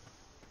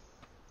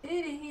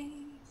 Titties.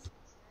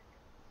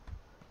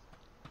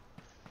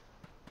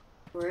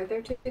 Where are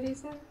their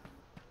titties at?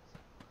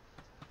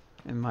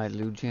 In my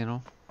lewd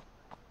channel.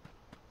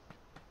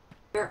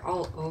 They're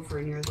all over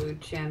in your lewd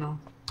channel.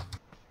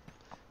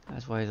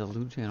 That's why it's a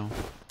lewd channel.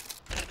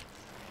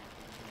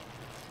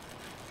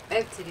 I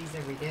have titties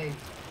every day.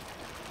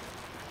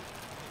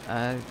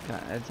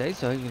 I'd say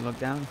so. You can look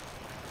down.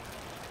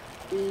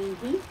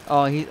 Mm-hmm.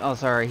 Oh,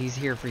 sorry. He's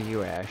here for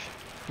you, Ash.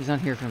 He's not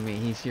here for me.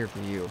 He's here for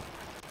you.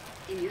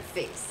 In your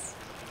face.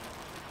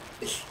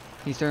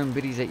 He's throwing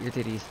biddies at your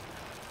titties.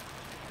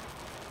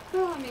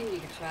 Well, I mean, you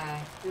could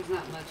try. There's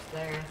not much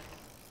there.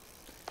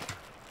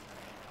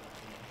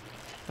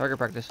 Target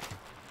practice.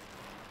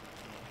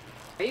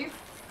 Are you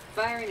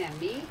firing at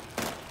me?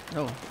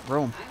 Oh,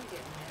 Rome. I'm getting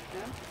hit,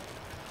 though.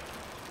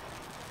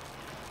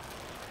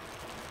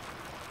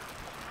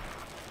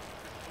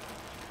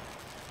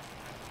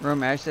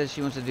 Rome, Ash says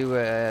she wants to do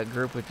a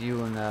group with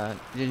you and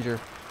Ginger.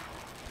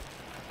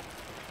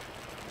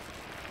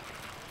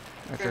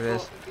 After Careful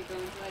this. if you go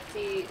into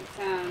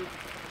that town.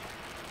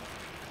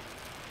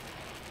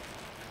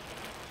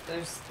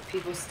 There's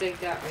people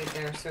staked out right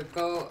there, so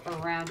go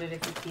around it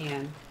if you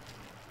can.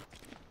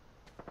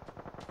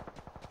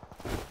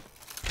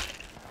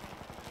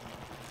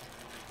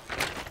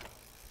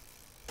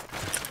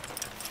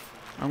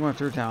 I'm going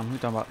through town. Who you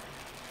talking about?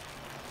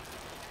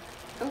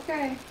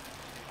 Okay.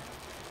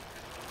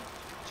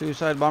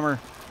 Suicide bomber.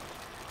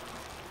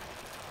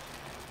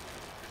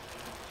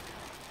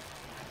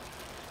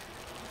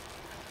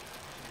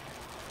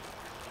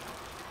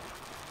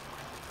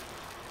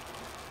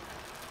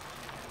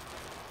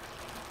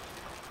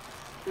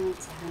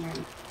 That's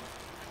 100.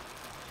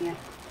 Yeah.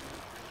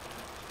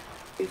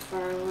 Too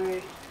far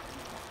away.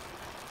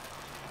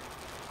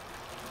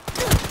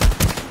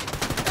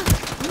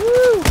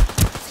 Woo!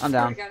 I'm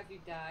down. I forgot if you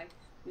die.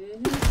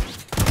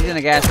 He's in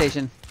a gas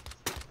station.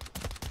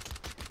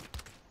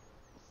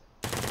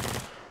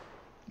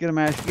 Get him,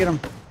 Ash. Get him.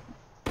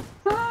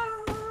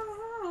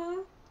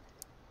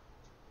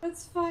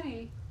 That's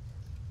funny.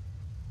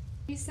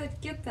 He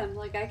said get them,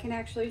 like I can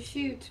actually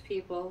shoot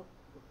people.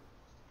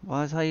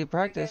 Well, that's how you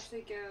practice.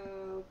 Actually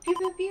go pew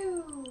pew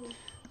pew.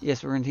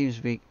 Yes, we're in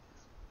TeamSpeak.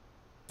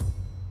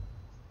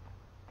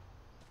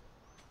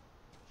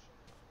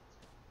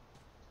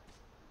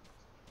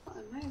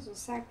 as well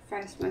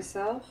sacrifice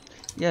myself.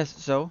 Yes,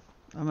 so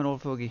I'm an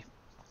old fogey.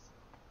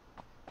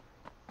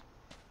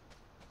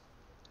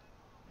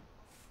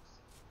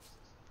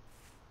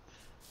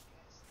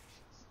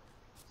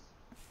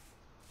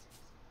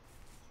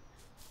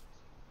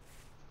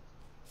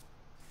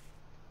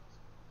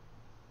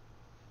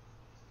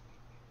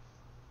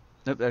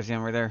 Nope, there's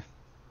him right there.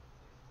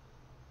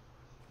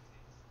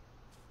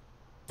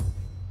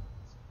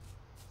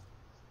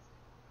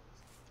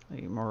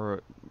 Get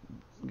more,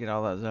 get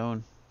out of that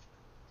zone.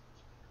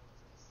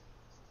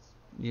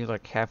 You're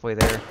like halfway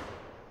there.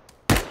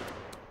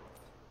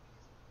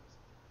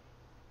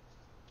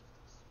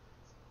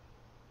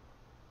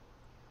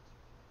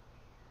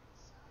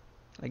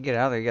 I get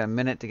out of there. You got a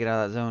minute to get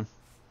out of that zone.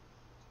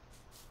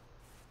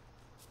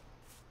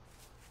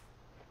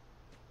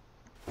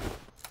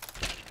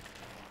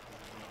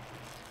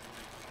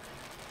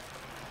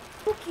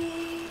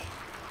 Okay.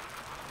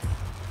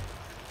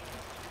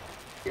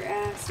 Your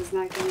ass is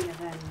not getting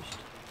avenged.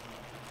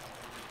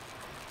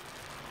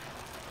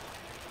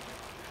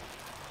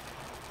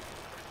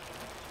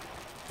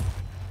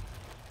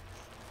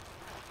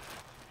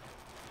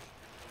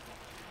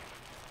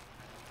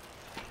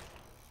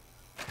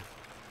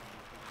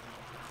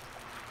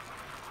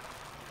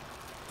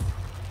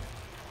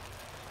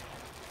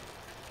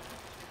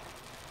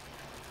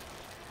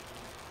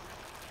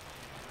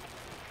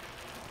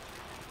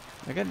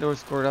 I got doors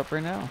scored up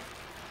right now.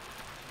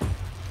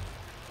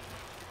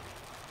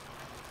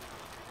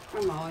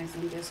 I'm always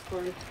in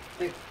Discord.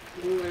 Like,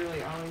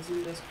 literally always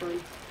in Discord.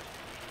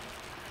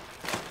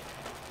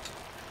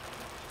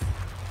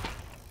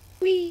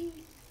 Whee!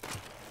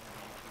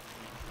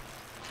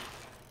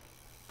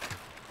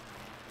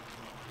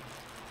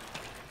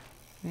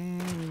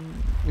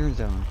 And you're in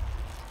zone.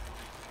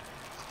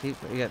 You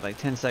got like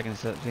 10 seconds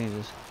so it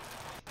changes.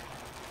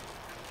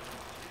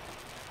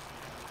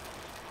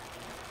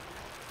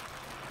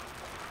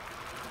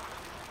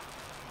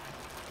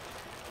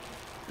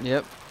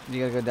 Yep,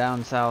 you gotta go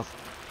down south.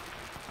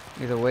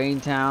 Either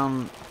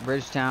Wayne-town,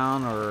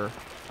 Bridgetown, or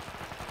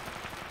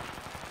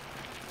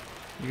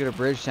you go to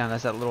Bridgetown.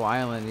 That's that little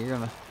island.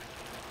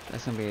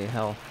 That's gonna be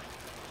hell.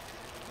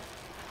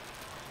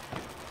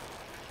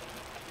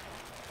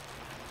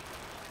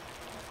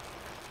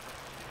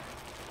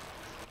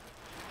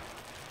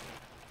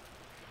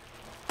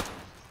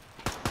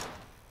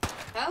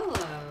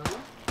 Hello.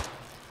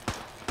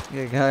 You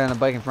got a guy on a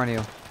bike in front of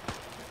you.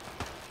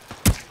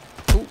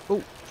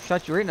 Oh,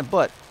 shot you right in the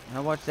butt.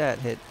 Now watch that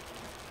hit.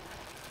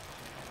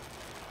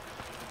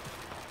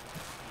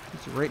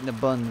 It's right in the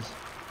buns.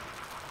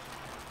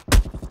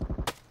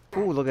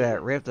 Oh, look at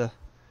that. Right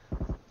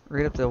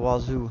up the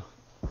wazoo.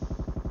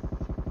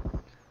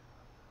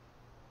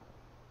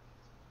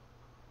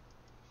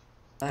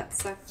 That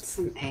sucked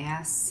some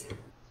ass.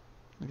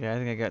 Okay, I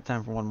think I got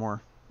time for one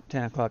more.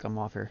 10 o'clock, I'm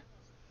off here.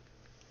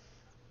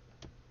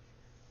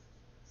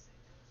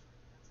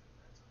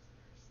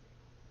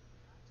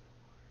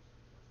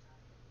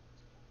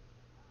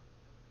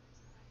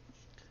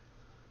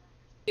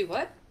 Do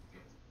what?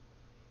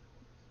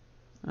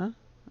 Huh?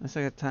 I said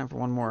I got time for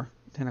one more.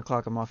 10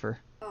 o'clock, I'm off here.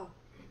 Oh.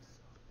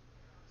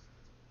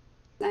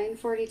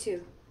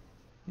 9:42.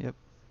 Yep.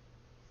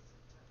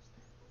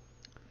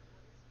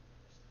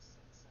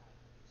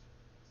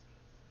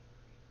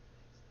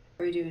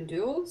 Are we doing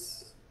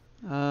duels?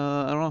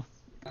 I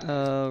don't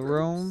know.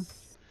 Rome.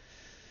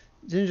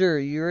 Ginger,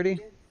 you ready?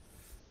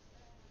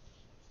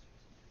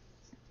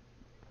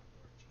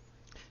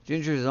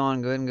 Ginger's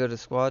on. Go ahead and go to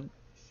squad.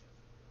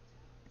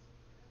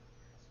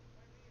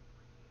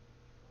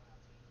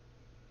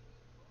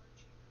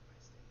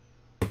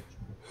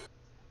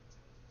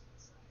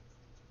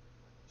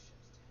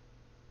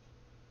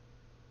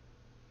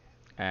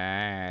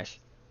 Ash.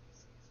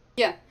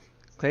 Yeah.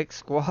 Click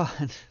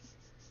squad.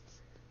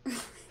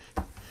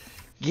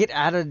 Get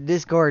out of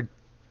Discord.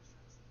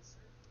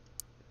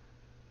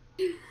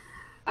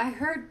 I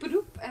heard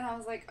bloop and I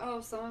was like,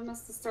 oh, someone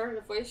must have started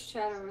a voice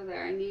chat over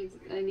there. I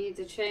need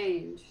to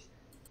change.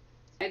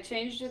 I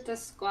changed it to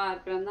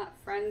squad, but I'm not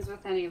friends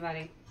with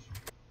anybody.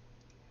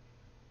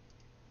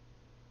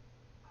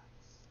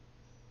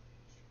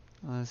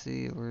 Let's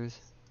see, where's...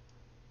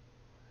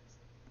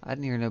 I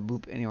didn't hear no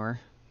boop anywhere.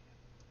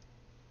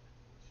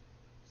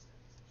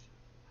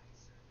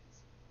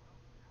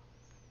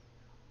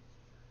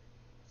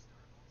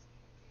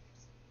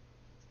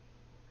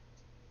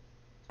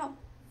 Oh.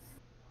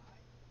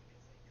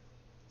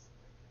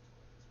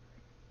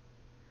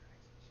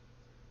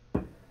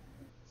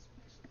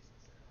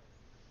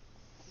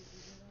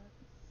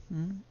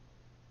 Hmm?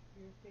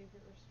 Your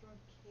favorite restaurant,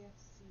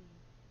 KFC,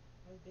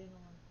 has been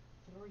on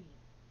 3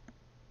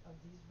 of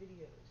these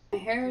videos. My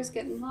hair is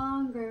getting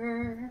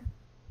longer.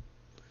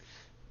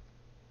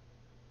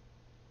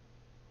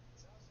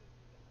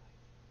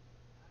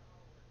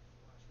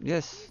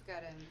 Yes. You've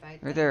got to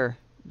invite Right them. there.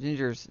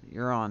 Ginger's,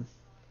 you're on.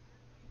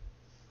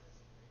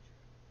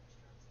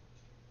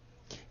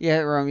 Yeah,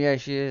 Rome, yeah,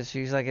 she is.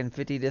 She's like in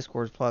 50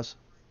 Discords plus.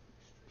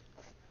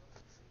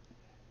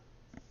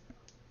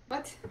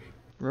 What?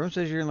 Rome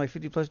says you're in like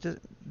 50 plus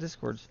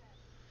Discords.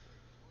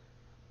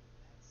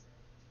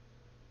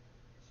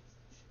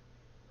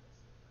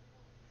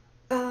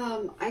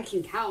 I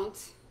can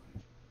count.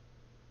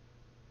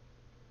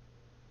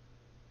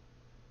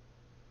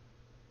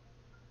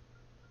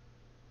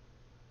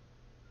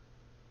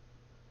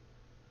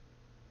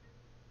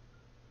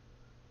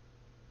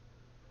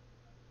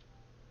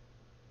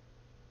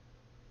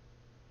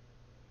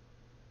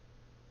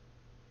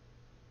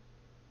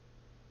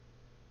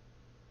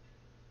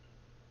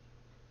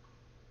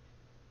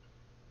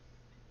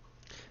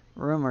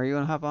 Room, are you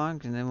gonna hop on?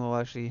 And then we'll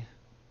actually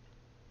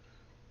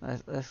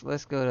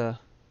let's go to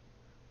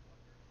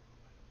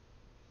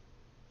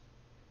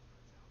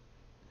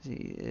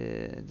see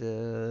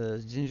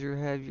the Ginger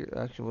have your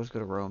actually let's go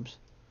to rooms.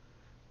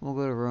 We'll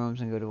go to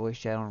rooms and go to voice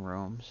chat on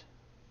rooms.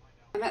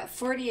 I'm at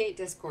 48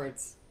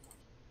 discords.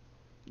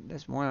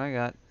 That's more than I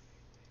got.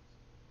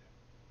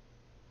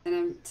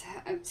 And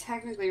I'm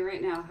technically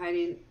right now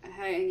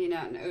hanging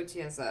out in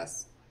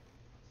OTSS.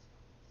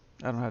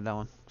 I don't have that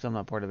one because I'm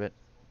not part of it.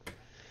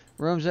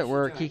 Rooms at should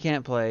work. join. He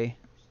can't play.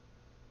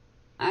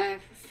 I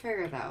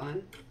figured that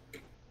one.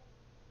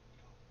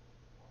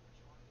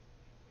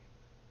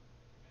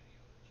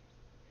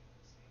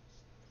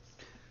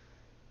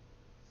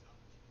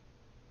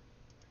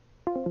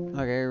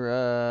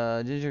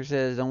 Okay, Ginger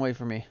says, don't wait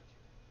for me.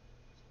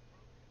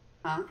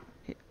 Huh?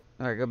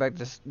 Alright, go back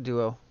to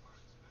duo.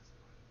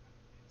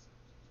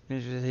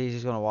 Ginger says he's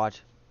just gonna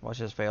watch.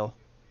 Watch us fail.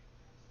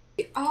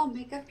 You all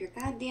make up your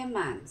goddamn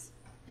minds.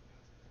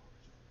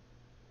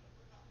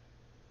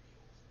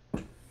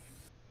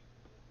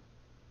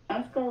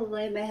 I'm just gonna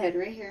lay my head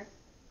right here.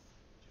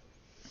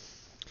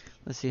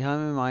 Let's see, how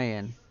am I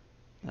in?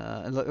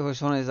 Look, what's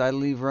funny is I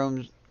leave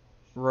Rome's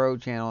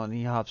road channel and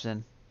he hops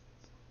in.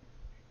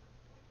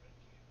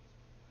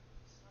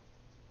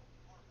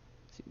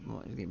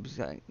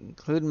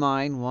 Include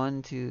mine.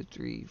 1, 2,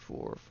 3,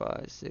 4,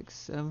 5, 6,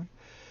 7,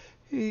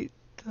 8,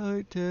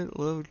 9, 10,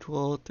 11,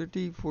 12,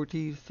 13,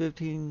 14,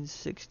 15,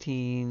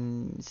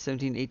 16,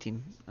 17,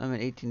 18. I'm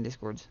in 18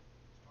 discords.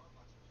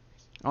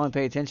 I only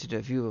pay attention to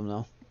a few of them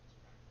though.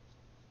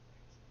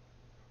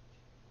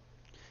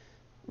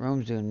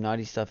 Rome's doing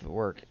naughty stuff at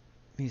work.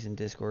 He's in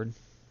Discord.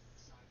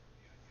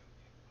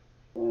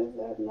 What is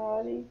that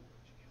naughty?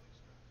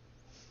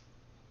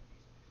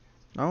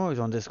 I'm always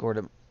on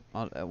Discord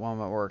while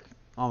I'm at work.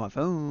 On my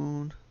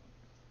phone.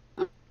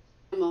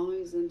 I'm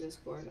always in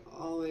Discord.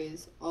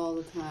 Always, all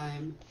the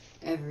time,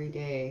 every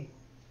day.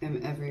 I'm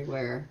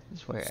everywhere.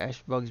 That's why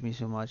Ash bugs me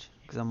so much,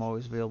 because I'm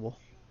always available.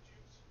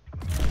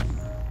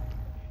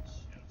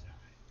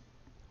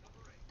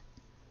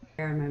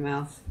 Hair in my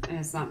mouth, and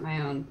it's not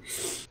my own.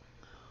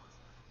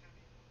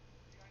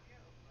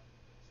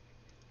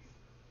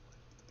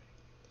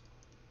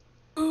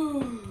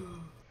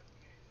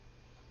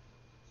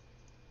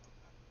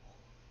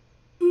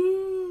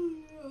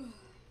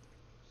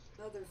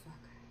 Motherfucker.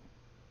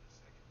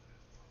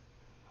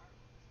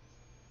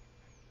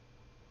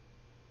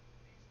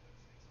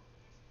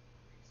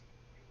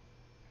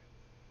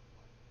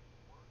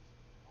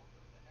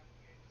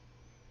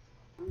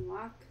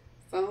 Unlock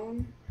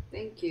phone.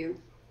 Thank you.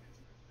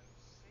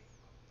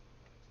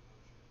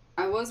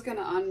 I was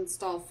gonna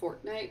uninstall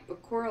Fortnite,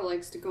 but Cora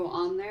likes to go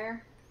on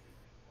there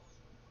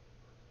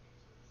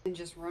and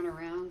just run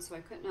around, so I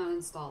couldn't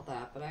uninstall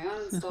that. But I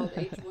uninstalled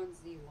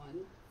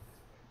H1Z1.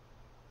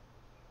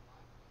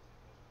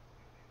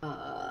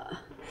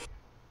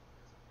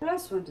 What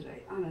else one did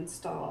I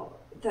uninstall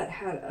that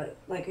had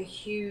a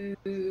huge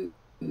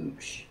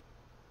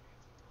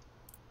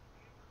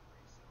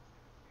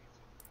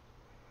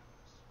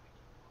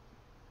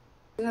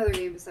another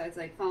game besides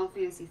like Final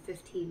Fantasy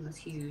 15 was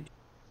huge.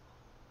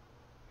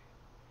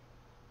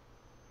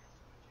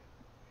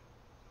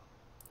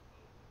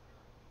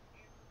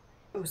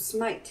 Oh,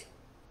 Smite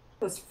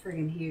was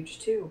friggin' huge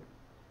too.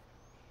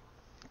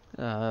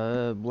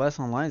 Bless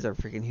Online's a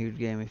freaking huge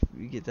game if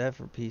you get that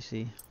for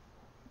PC.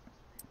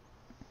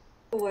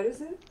 What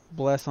is it?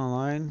 Bless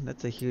Online,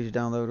 that's a huge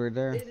download right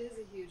there. It is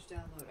a huge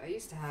download. I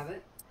used to have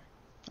it.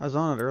 I was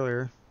on it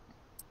earlier.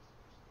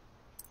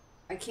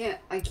 I can't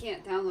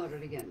download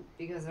it again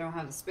because I don't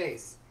have the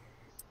space.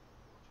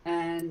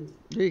 And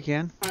Yeah, you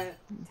can.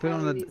 Put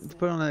on needs to-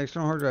 the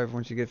external hard drive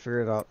once you get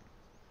figured out.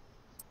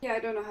 Yeah, I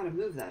don't know how to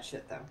move that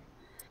shit though.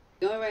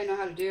 The only way I know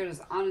how to do it is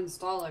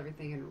uninstall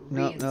everything and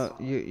No, reinstall.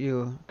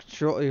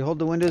 you hold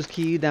the Windows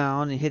key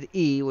down and hit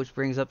E, which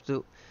brings up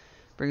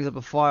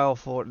a file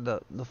for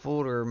the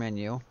folder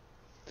menu.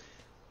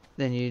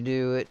 Then you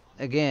do it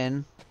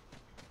again,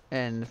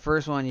 and the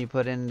first one you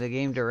put in the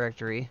game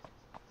directory.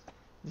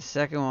 The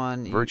second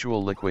one.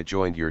 Virtual Liquid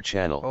joined your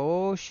channel.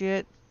 Oh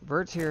shit,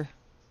 Bert's here.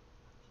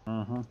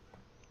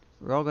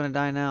 We're all gonna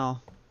die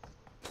now.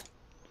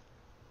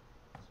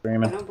 I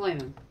don't blame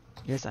him.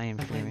 Yes, I am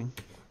Okay. streaming.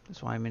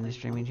 That's why I'm in the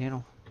streaming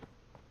channel.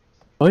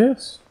 Oh,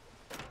 yes.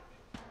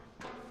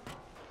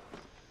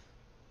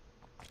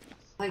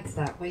 Like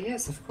that. Well,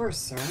 yes, of course,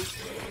 sir.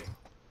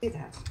 See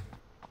that.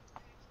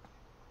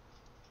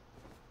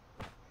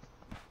 I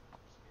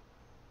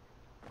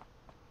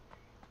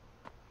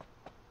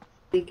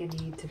think I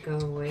need to go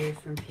away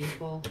from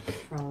people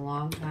for a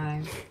long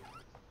time.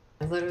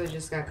 I literally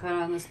just got caught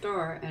on this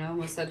door and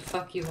almost said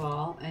 "fuck you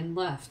all" and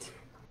left.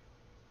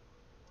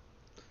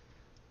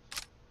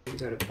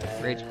 Go to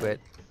bed. Rage quit.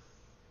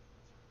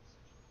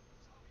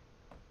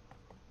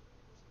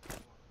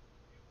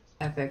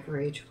 Epic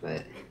rage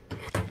quit.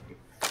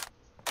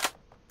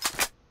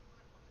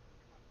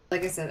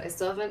 Like I said, I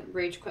still haven't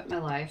rage quit my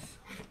life.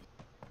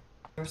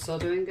 We're still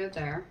doing good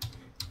there.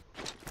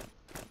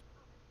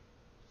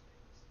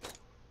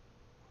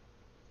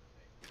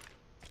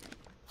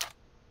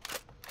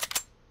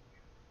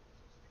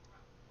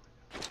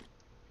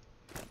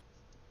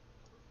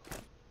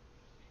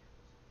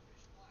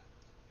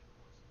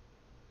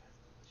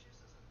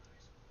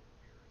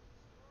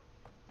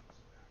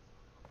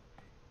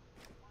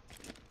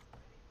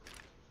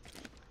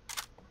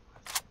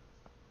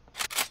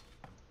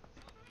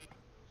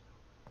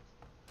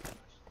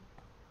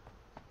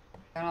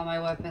 Got all my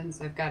weapons.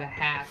 I've got a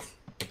hat.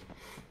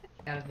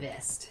 Got a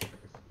vest.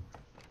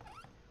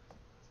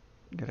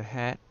 Got a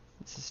hat.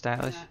 This is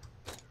stylish.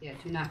 Do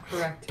not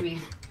correct me.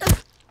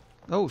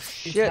 Oh I'm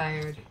shit! I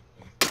tired.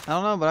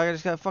 don't know, but I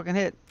just got fucking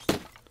hit.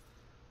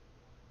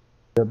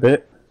 A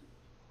bit.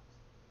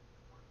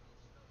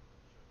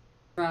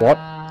 From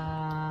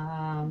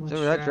It's which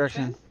over that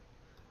direction.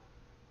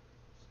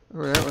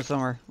 Over that one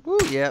somewhere. Woo!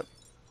 Yep.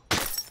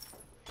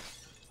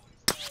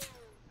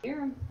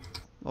 Hear 'em.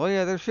 Oh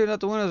yeah, they're shooting out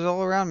the windows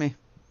all around me.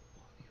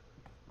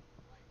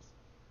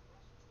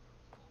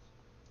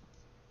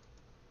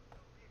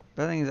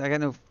 But the thing is, I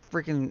got no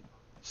freaking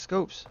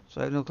scopes, so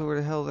I have no clue where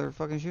the hell they're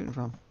fucking shooting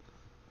from.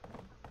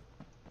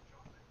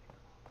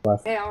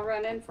 Hey, I'll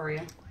run in for you.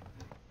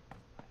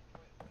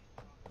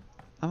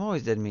 I'm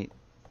always dead meat.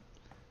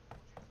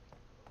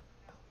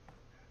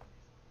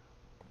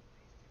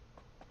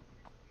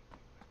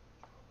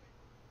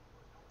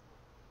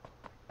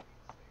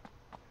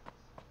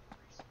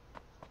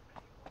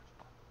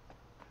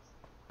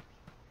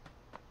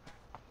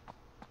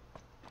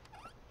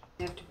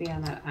 You have to be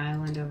on that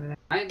island over there.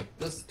 I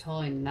was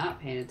totally not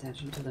paying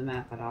attention to the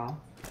map at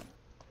all.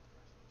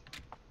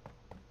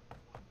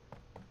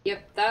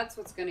 Yep, that's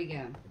what's gonna get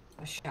him.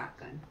 A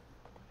shotgun.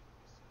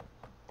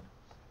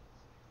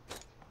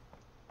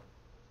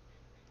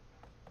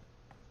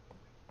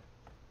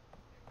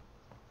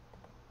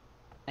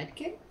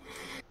 Medkit?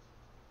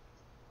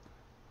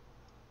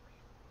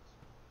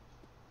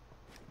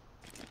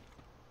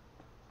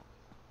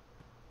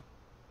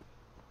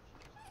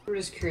 I'm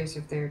just curious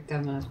if they're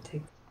dumb enough to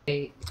take the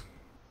bait.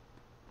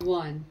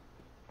 One,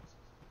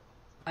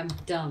 I'm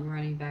dumb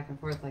running back and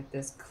forth like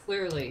this.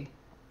 Clearly,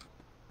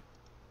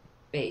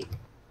 bait.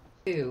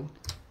 Two,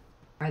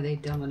 are they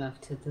dumb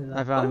enough to do that?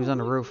 I found him. He's on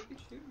the roof.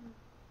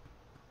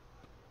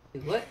 Do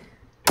what?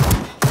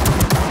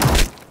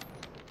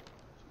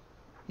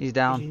 He's Did you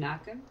down.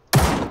 knock him?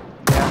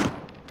 Yeah.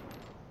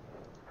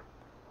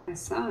 I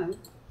saw him.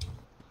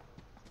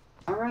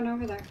 I'll run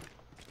over there.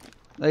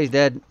 Oh, he's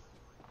dead.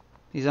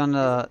 He's on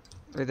the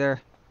right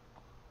there.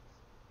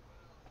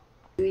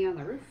 Is he on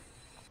the roof?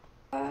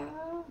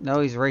 No,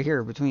 he's right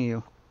here between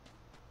you.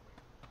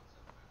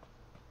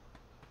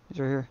 He's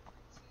right here.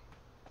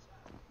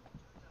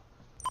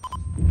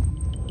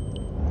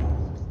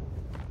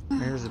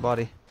 Here's the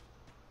body.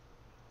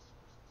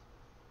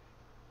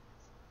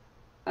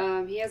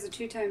 He has a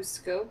 2x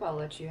scope. I'll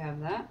let you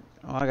have that.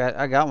 Oh,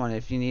 I got one.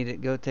 If you need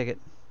it, go take it.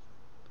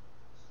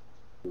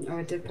 Oh,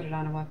 I did put it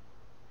on a weapon.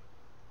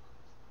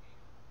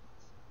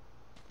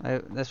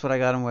 That's what I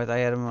got him with. I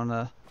had him on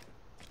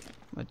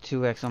my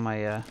 2X on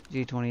my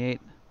G28.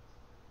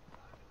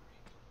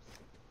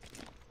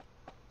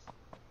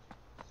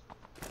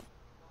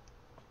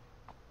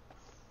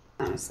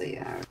 Honestly,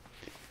 yeah.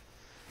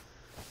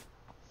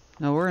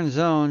 Now we're in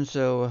zone,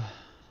 so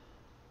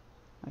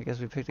I guess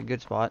we picked a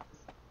good spot.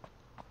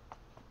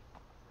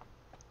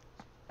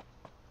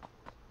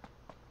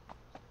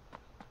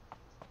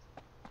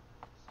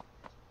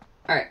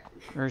 Alright.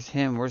 Where's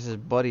him? Where's his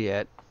buddy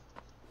at?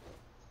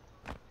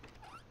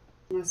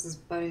 Unless his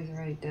buddy's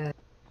already dead.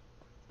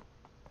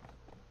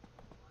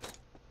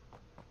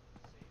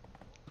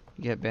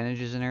 You got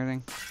bandages and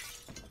everything?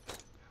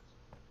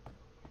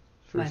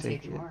 Might First aid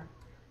take kit. more.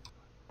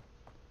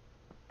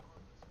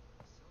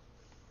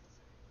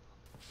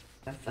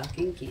 I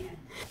fucking can.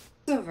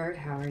 So, Vert,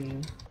 how are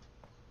you?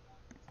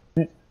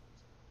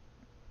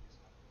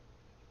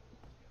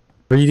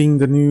 Reading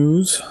the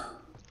news.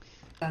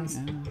 Sounds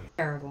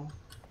terrible.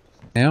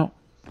 Yeah.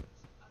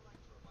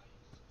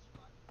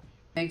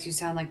 Makes you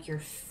sound like you're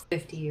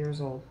 50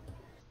 years old.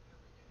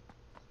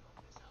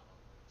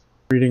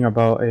 Reading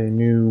about a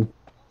new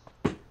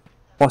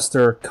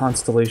cluster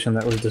constellation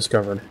that was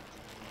discovered.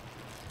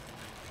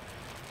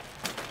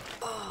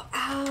 Oh,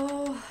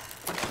 ow!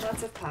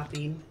 Lots of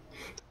popping.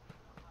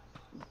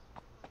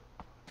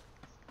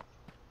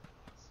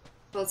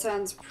 Well, it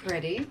sounds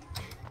pretty.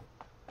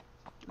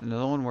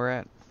 Another one we're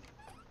at.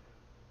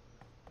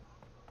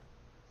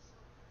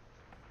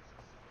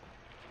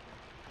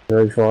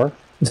 Very far.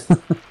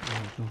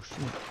 Oh shit.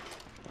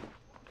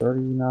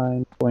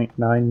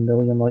 39.9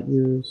 million light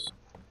years.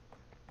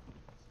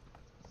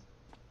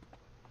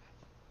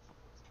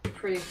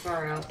 pretty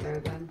far out there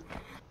then.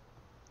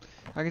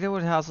 I can tell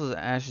what houses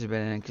Ash has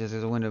been in because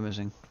there's a window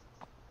missing.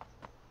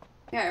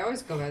 Yeah, I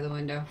always go by the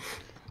window.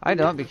 I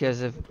don't Never go because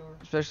through if, the door.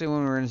 especially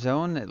when we're in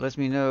zone, it lets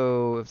me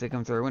know if they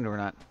come through our window or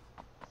not.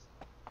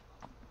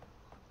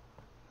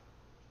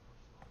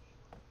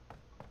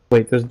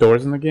 Wait, there's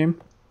doors in the game?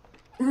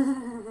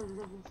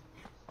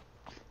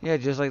 Yeah,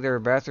 just like there were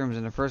bathrooms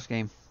in the first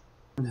game,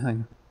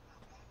 Nothing.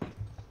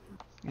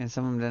 and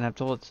some of them didn't have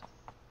toilets.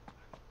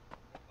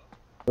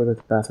 Go to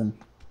the bathroom.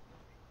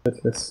 What's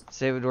this?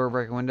 Save a door,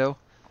 break a window.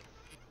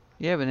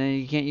 Yeah, but then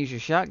you can't use your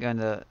shotgun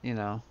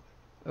to,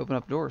 open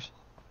up doors.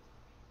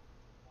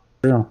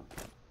 True.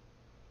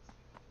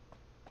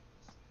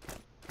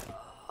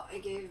 I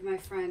gave my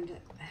friend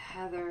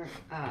Heather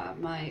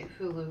my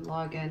Hulu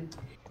login,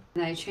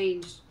 and I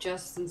changed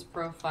Justin's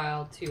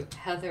profile to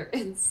Heather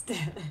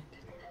instead.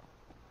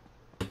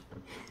 I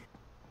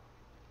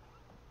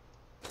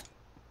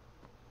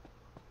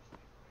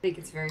think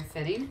it's very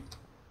fitting.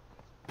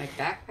 My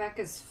backpack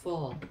is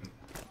full.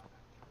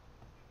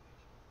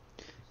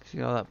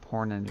 See all that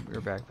porn in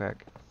your backpack.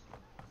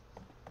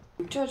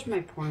 Don't judge my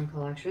porn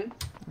collection.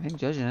 I ain't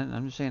judging it.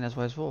 I'm just saying that's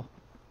why it's full.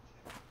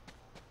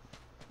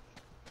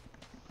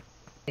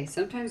 Hey,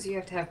 sometimes you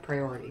have to have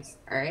priorities,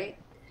 alright?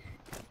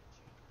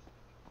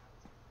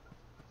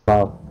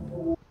 Wow.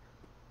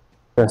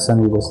 I'll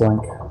send you this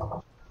link.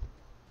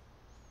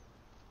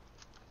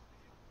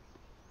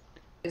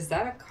 Is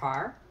that a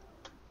car?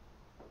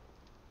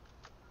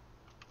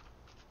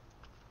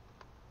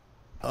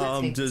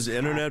 Does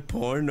internet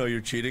porn know you're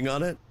cheating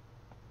on it?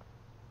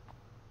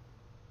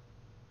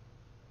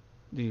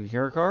 Do you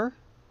hear a car?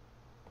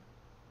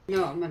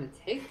 No, I'm gonna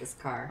take this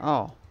car.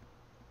 Oh.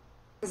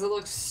 Because it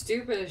looks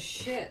stupid as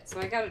shit, so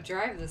I gotta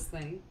drive this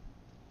thing.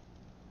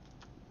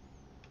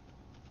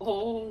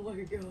 Oh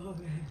my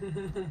god.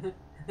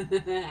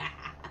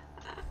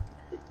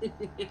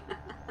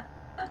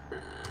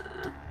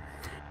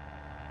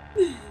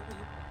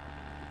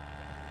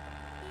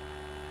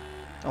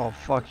 Oh,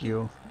 fuck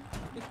you.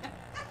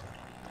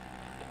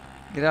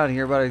 Get out of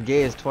here about as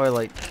gay as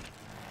Twilight.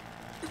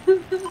 Can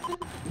I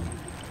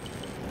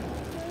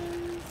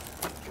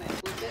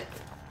flip it?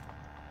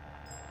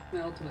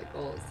 My ultimate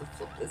goal is to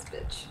flip this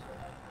bitch.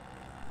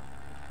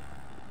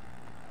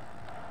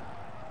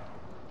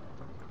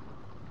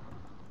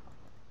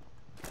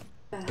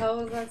 The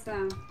hell was that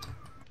sound?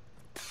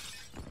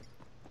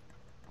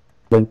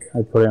 Link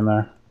I put in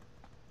there.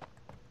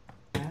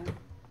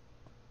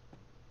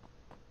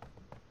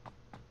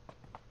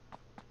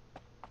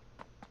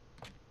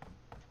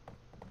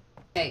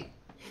 Hey,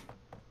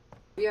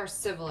 we are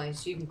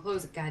civilized. You can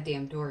close a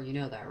goddamn door. You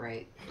know that,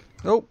 right?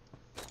 Nope.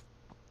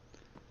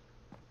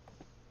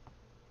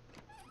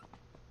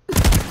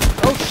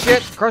 Oh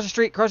shit! Cross the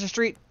street! Cross the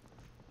street!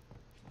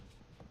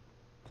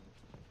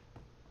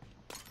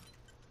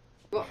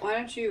 Well, why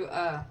don't you,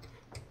 come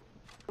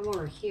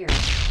over here?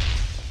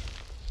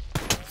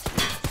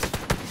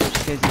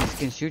 Because he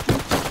can shoot you.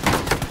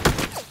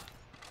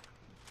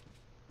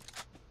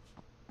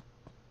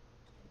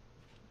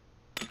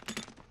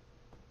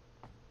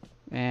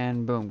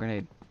 And boom,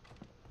 grenade.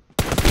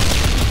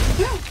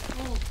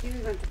 Oh, he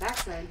was on the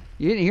backside.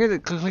 You didn't hear the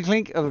clink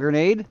clink of a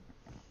grenade?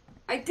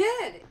 I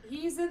did!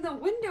 He's in the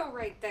window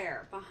right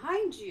there,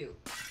 behind you.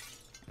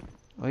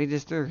 Well, he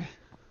just threw.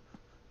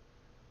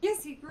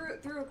 Yes, he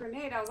threw a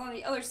grenade. I was on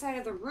the other side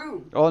of the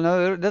room. Oh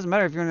no, it doesn't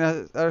matter if you're on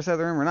the other side of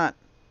the room or not.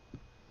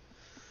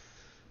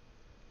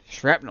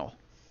 Shrapnel.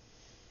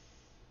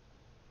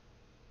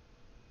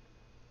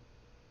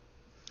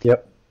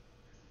 Yep.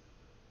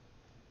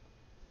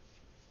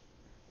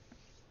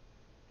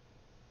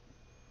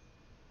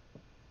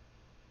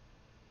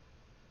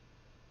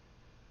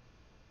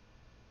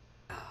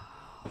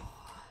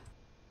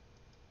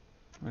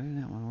 Why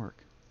didn't that one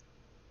work?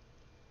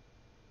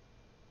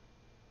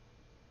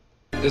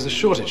 There's a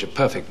shortage of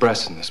perfect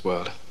breasts in this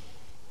world.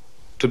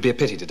 It would be a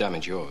pity to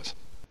damage yours.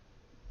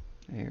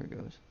 Here it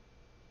goes.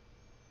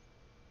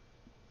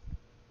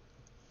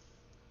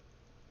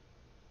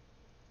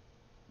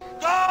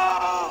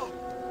 Go!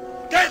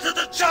 Get to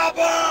the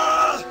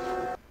chopper!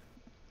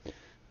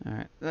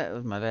 Alright, that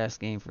was my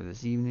last game for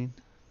this evening.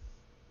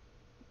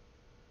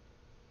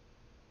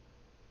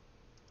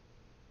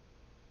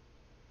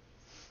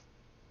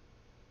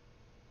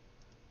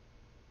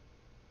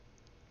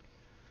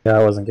 Yeah,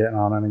 I wasn't getting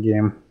on in the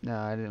game. No,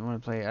 I didn't want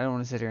to play. I don't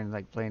want to sit here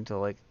and play until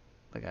like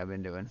I've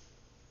been doing.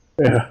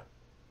 Yeah.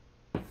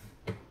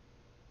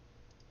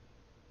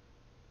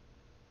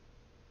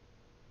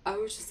 I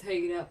was just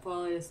hanging out,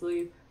 falling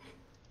asleep.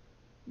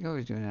 You're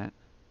always doing that.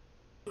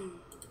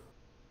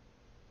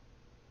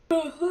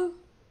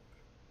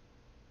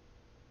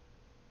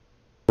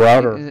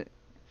 Router.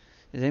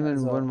 Is anyone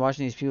That's all. been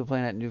watching these people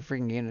playing that new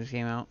freaking game that just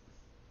came out?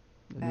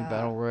 The new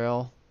Battle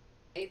Royale?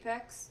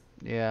 Apex?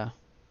 Yeah.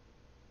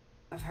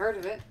 I've heard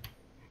of it.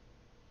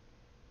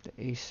 The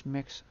Ace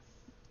Mix.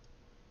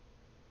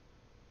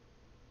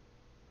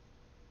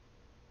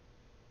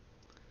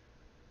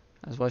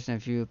 I was watching a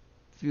few of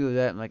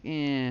that. I'm like,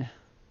 eh.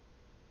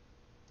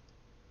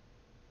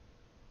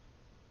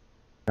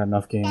 Got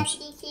enough games.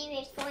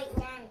 FCC is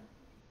 49.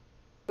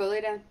 Go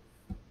lay down.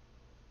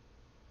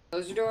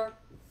 Close your door.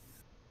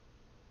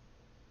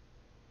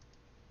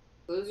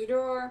 Close your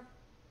door.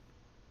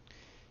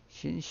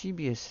 Shouldn't she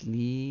be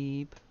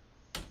asleep?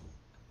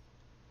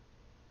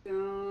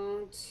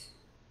 Don't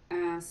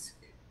ask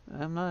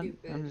I'm not.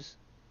 Stupid. I'm just.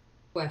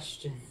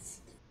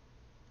 questions.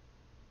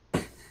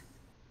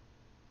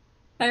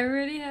 I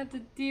already had to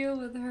deal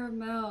with her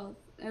mouth,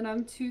 and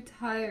I'm too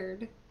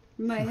tired.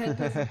 My head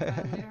doesn't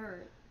finally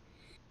hurt.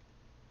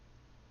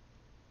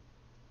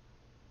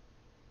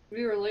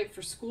 We were late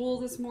for school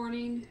this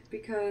morning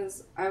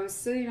because I was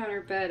sitting on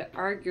her bed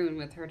arguing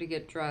with her to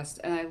get dressed,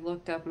 and I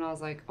looked up and I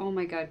was like, oh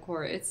my god,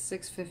 Cora, it's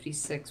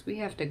 6:56. We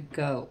have to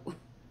go.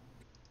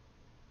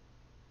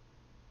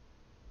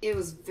 It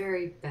was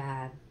very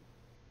bad.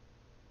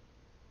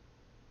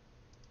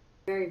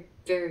 Very,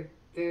 very,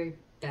 very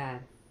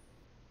bad.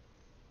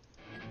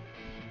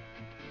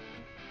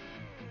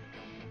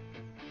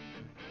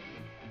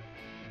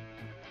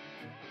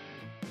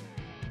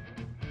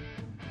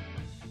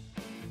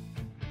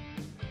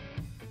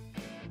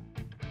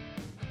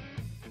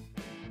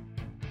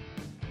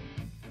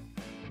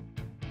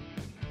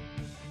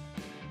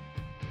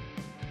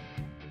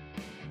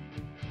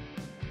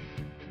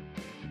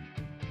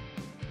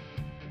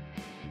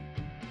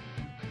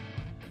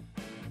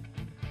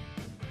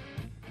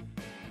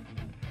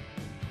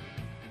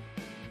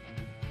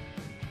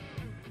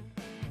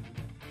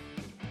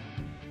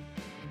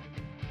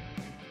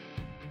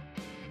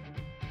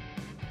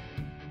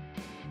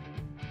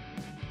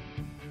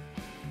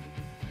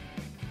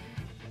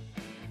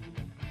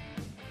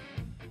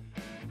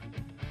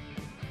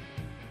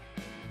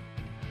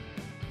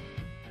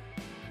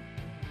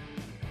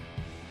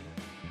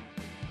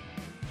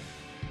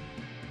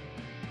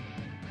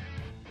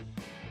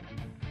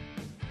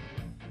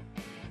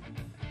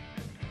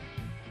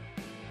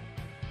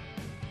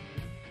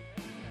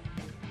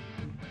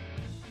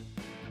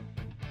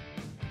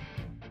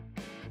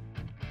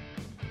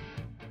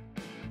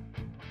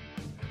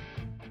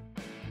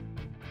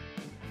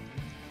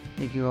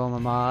 Thank you all my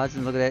mods,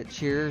 and look at that,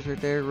 cheers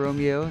right there,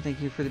 Romeo.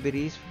 Thank you for the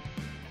biddies.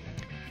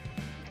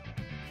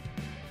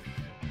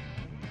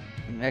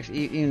 And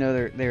actually, even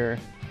though they're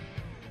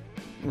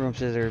Rome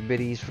says they're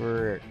biddies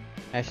for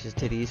Ash's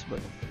titties, but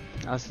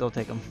I'll still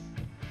take them.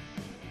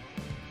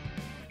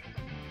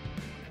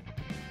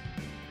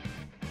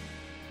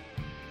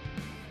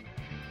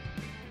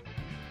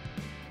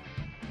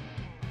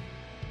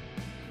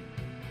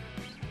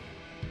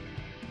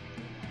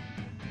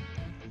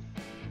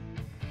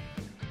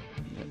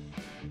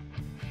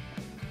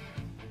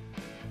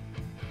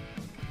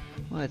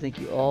 Well, I thank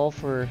you all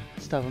for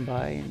stopping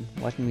by and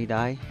watching me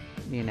die,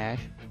 me and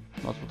Ash,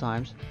 multiple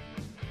times.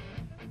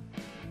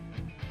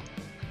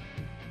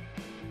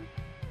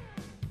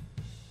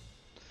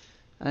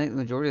 I think the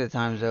majority of the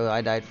times, though,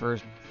 I died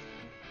first.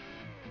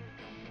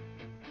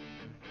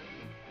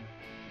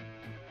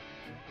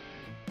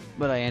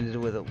 But I ended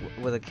with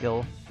a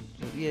kill.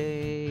 So,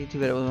 yay! Too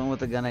bad it wasn't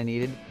with the gun I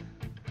needed.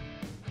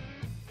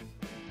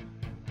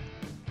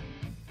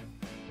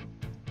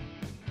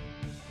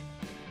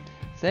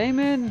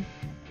 Simon!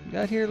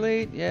 Got here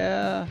late?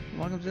 Yeah,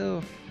 welcome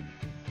to.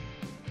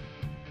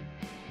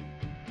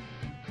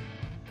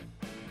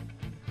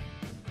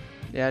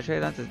 Yeah, I try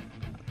not to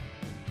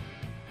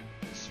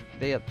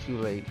stay up too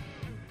late.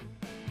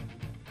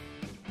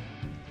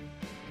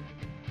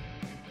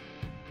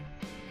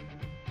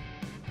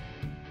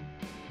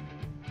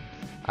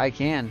 I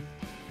can.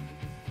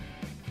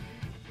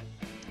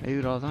 I do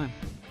it all the time.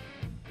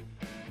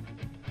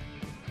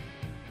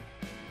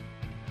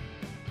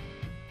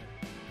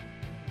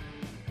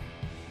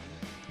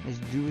 I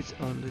do it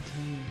all the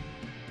time.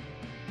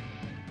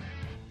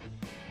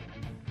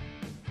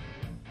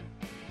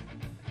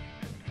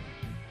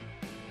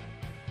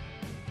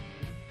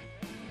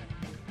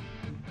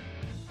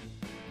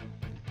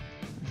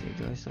 Let's see,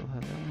 do I still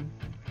have that one?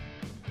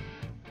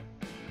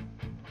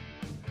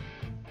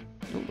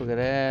 Oh, look at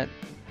that.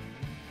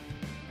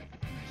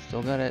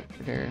 Still got it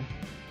there.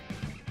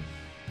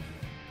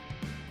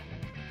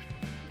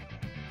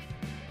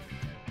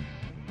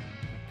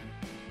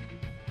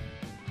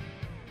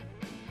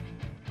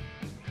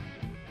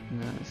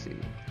 No, let's see.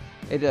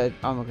 It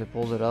okay,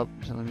 pulls it up.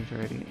 So let me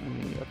try to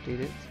update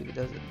it. See if it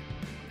does it.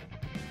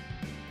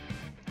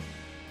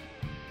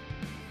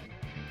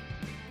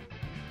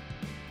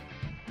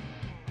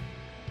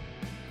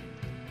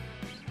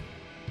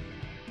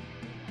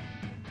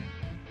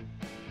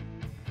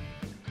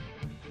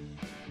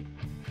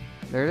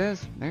 There it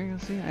is. There you go.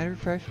 See, I had to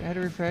refresh. I had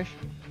to refresh.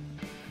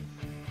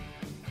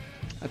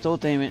 I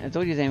told you,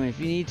 Damon, if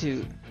you need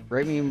to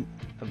write me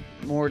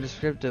a more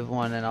descriptive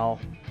one, then I'll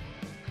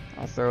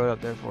throw it up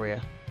there for you.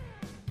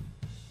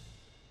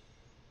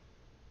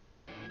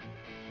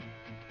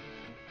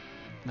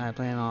 And I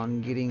plan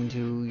on getting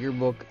to your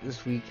book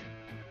this week.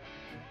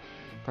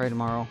 Probably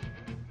tomorrow.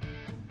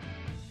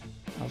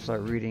 I'll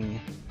start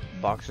reading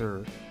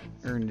Boxer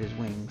Earns His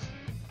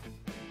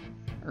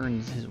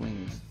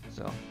Wings.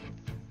 So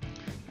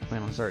I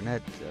plan on starting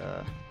that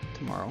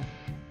tomorrow.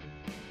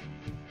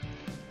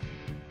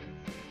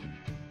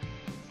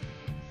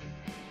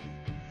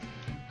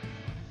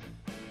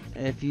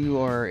 If you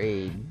are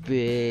a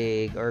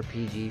big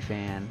RPG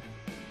fan,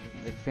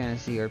 like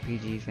fantasy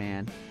RPG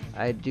fan,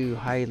 I do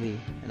highly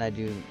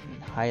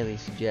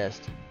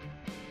suggest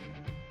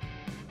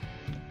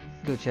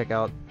go check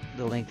out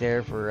the link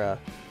there for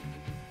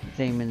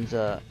Thamon's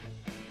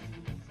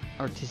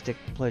artistic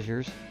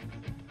pleasures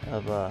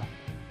of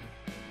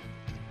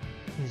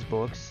his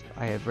books.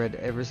 I have read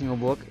every single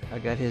book. I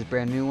got his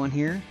brand new one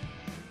here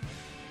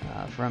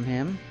from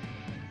him.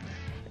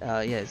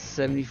 Yeah, it's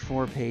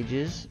 74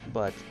 pages,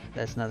 but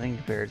that's nothing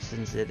compared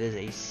since it is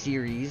a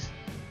series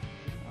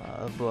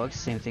of books.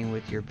 Same thing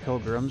with your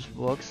Pilgrims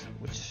books,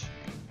 which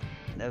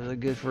that was a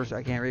good first.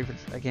 I can't wait for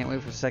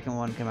the second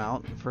one to come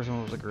out. The first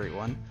one was a great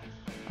one.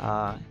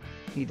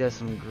 He does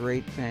some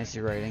great fantasy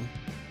writing.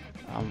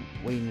 I'm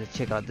waiting to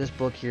check out this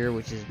book here,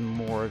 which is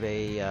more of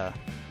a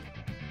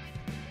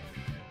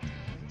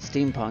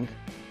steampunk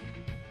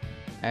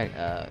kind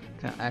of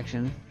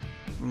action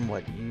from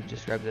what you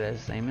described it as,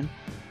 Simon.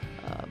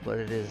 But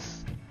it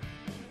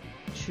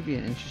should be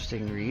an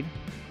interesting read.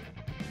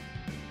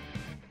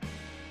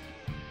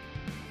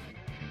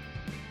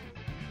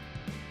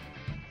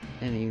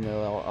 And you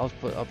know, I'll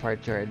probably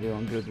try to do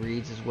on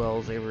Goodreads as well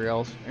as everywhere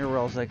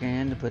else I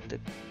can to put the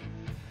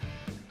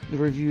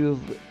review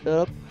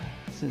up,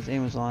 since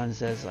Amazon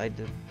says I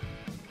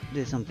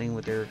did something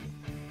with their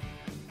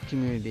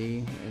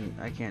community and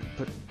I can't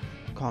put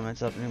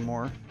comments up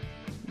anymore.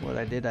 What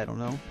I did, I don't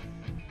know.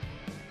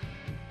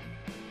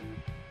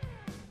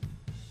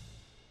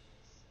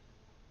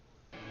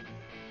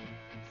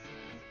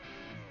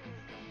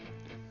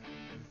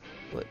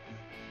 But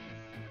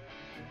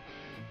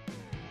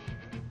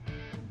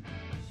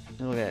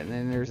look at it, and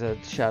then there's a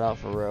shout out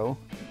for Ro.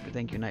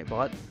 Thank you,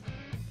 Nightbot,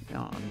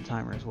 on the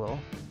timer as well.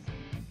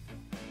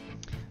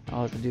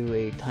 I'll have to do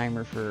a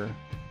timer for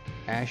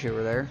Ash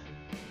over there,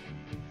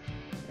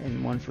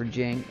 and one for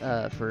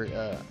Ginger,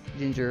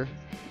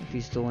 if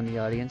he's still in the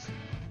audience.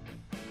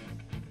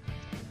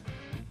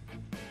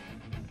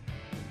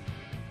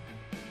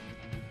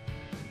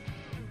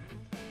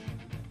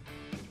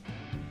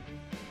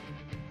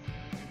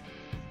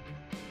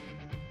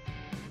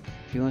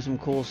 If you want some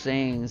cool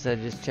sayings,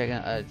 just check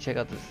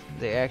out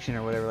the action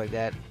or whatever like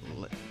that.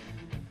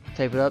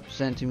 Type it up,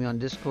 send it to me on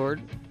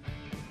Discord.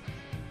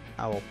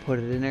 I will put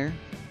it in there.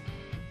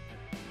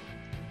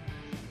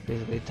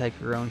 Basically, type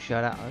your own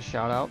shout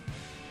out.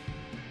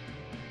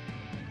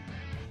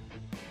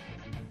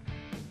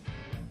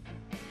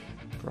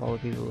 For all the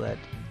people that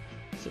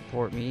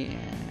support me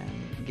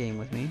and game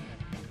with me,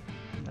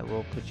 I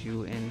will put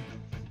you in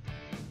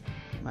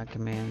my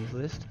commands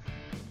list.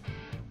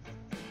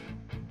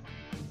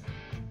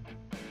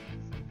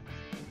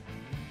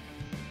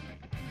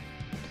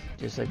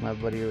 Just like my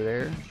buddy over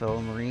there,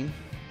 fellow Marine,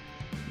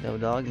 Devil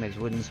Dog, makes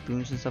wooden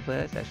spoons and stuff like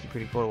that. It's actually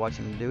pretty cool to watch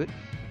him do it.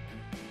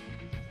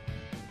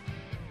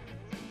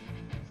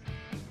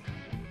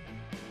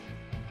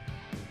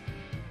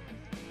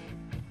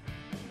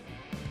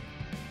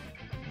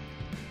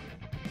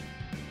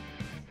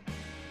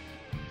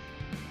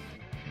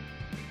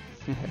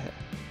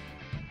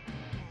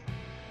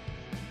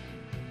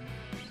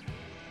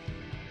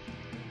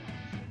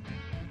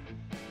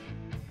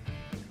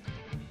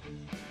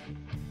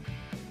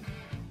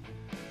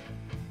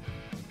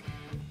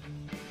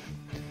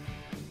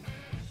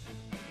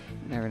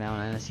 Every now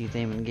and then I see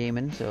Thamon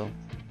gaming, so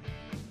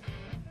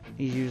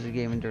he's usually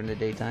gaming during the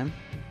daytime.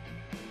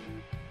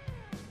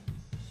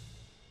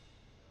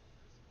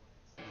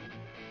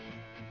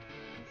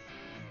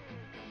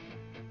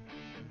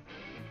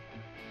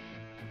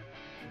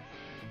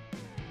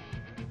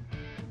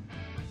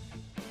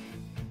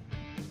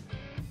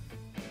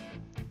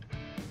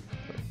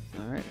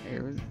 Alright,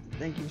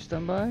 thank you for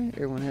stopping by.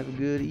 Everyone have a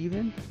good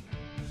evening.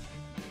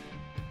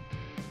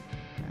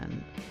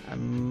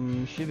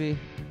 And should be...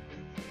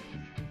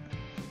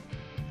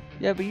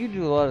 Yeah, but you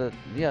do a lot of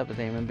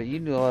but you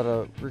do a lot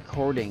of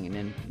recording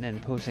and then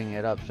posting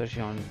it up,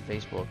 especially on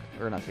Facebook,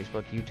 or not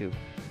Facebook, YouTube.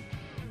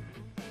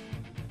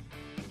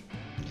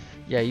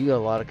 Yeah, you got a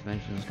lot of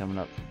conventions coming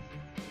up.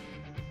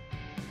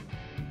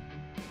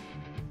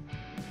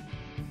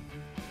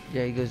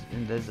 Yeah, he goes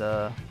and does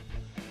a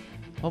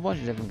whole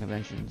bunch of different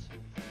conventions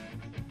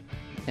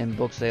and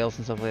book sales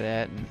and stuff like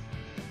that. And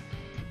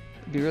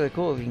it'd be really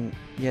cool if you can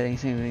get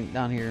anything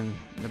down here in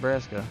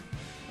Nebraska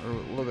or a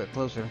little bit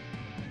closer.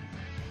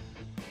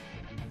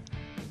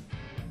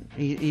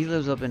 He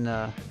lives up in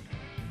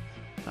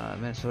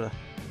Minnesota,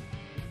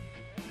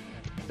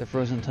 the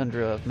frozen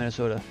tundra of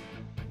Minnesota.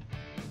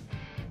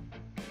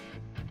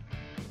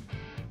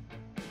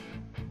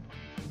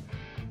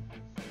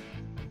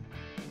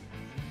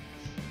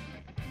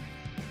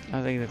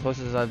 I think the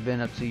closest I've been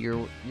up to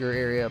your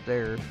area up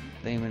there,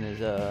 Thamon, is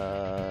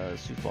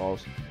Sioux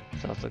Falls,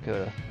 South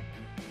Dakota.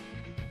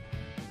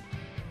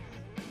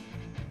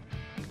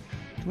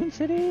 Twin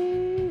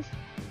Cities.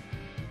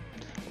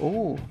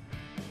 Oh.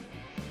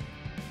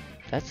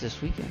 That's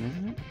this weekend,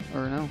 isn't it?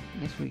 Or no,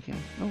 next weekend.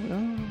 Oh,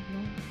 no.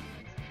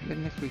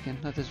 Maybe next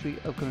weekend. Not this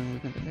week, upcoming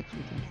weekend, but next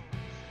weekend.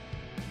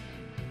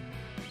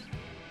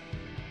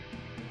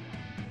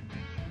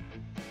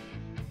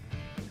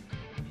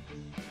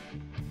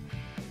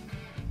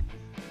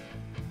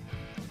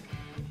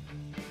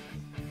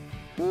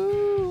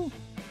 Woo!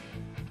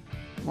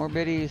 More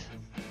biddies.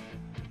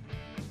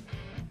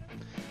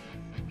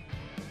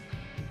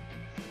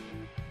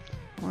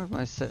 I wonder if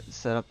my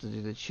set up to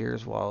do the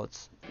cheers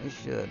wallets. It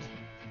should.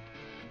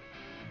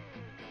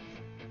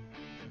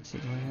 Let's see,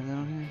 do I have that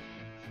on here?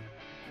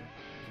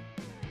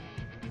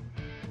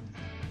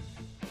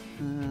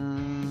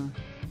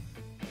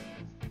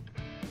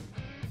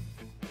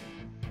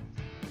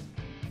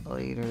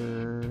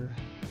 Later.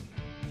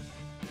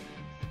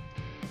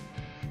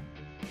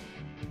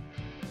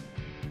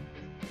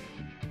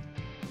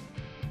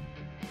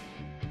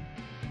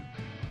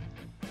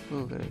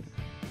 Oh, good.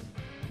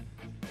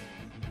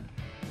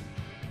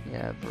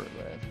 Yeah, Bert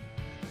left.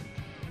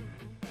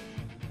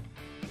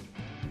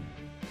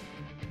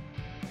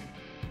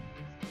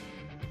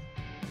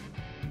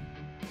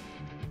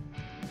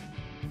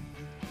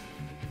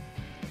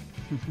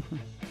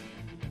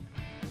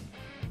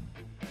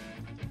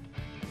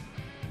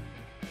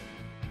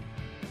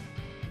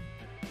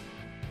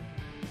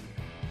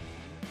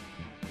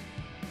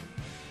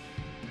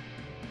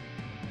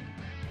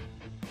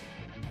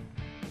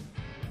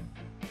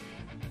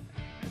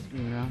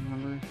 Round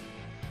number.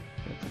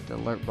 Put the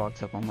alert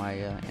box up on my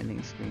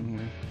ending screen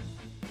here.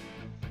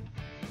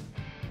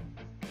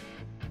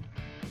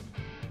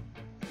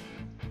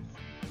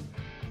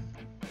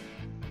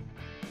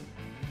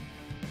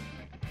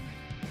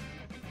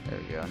 There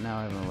we go. Now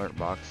I have an alert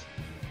box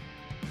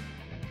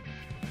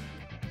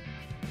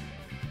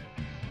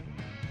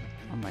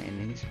on my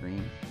ending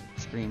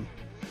screen.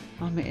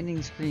 On my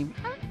ending screen.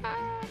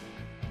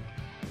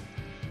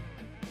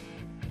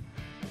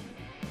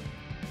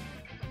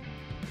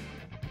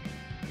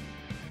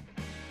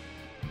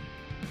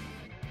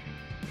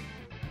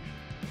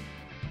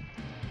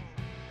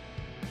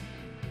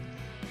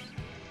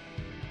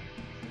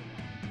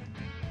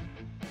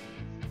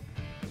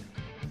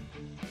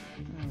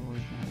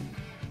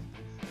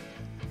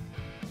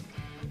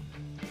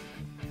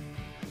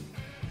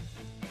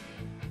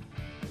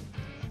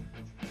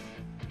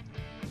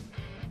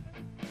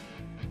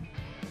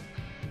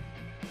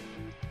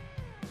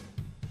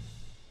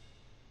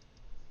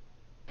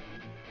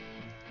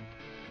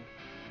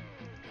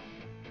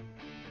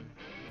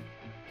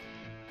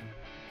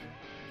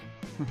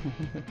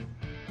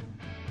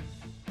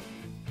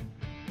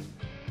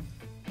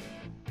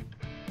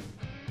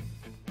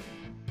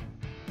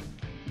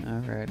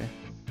 Alright.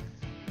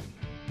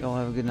 Y'all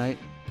have a good night.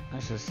 I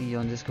shall see you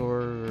on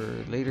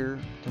Discord later,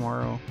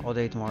 tomorrow, all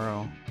day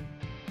tomorrow.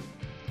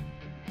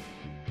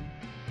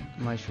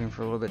 I might stream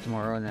for a little bit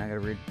tomorrow, and then I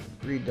gotta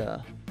read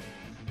the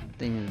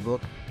thing in the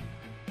book.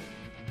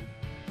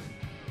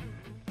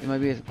 It might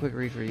be a quick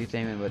read for you,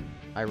 Thaman, but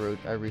I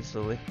read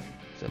slowly,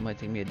 so it might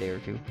take me a day or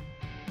two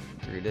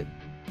to read it.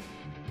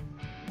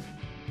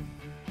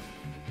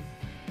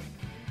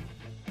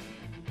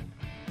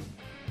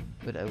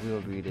 But I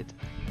will read it.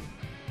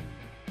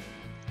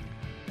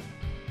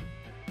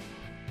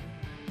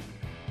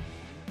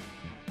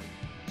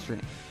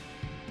 Stream.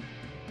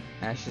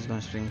 Ash is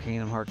going to stream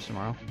Kingdom Hearts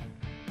tomorrow.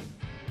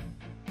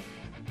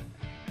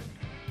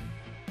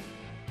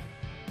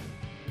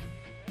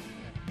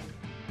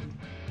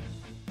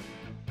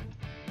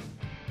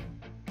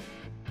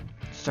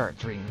 Start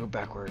 3 and go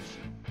backwards.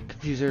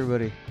 Confuse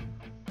everybody.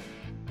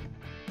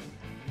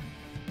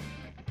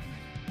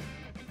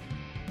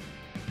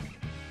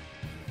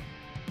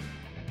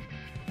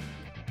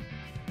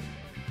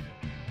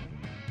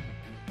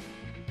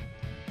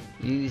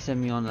 You need to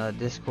send me on the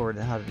Discord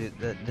how to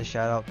do the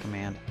shout out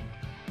command.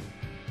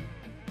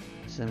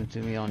 Send it to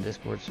me on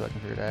Discord so I can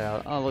figure that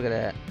out. Oh, look at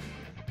that.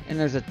 And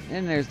there's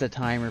the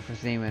timer for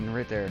Thaman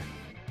right there.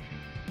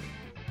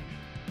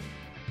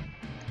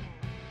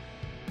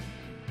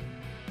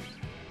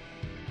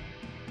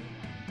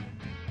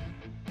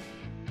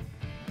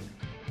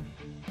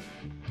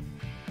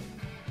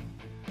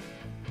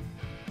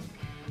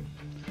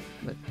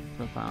 But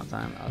for the final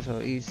time, also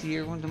you see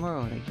everyone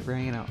tomorrow. Thank you for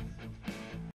hanging out.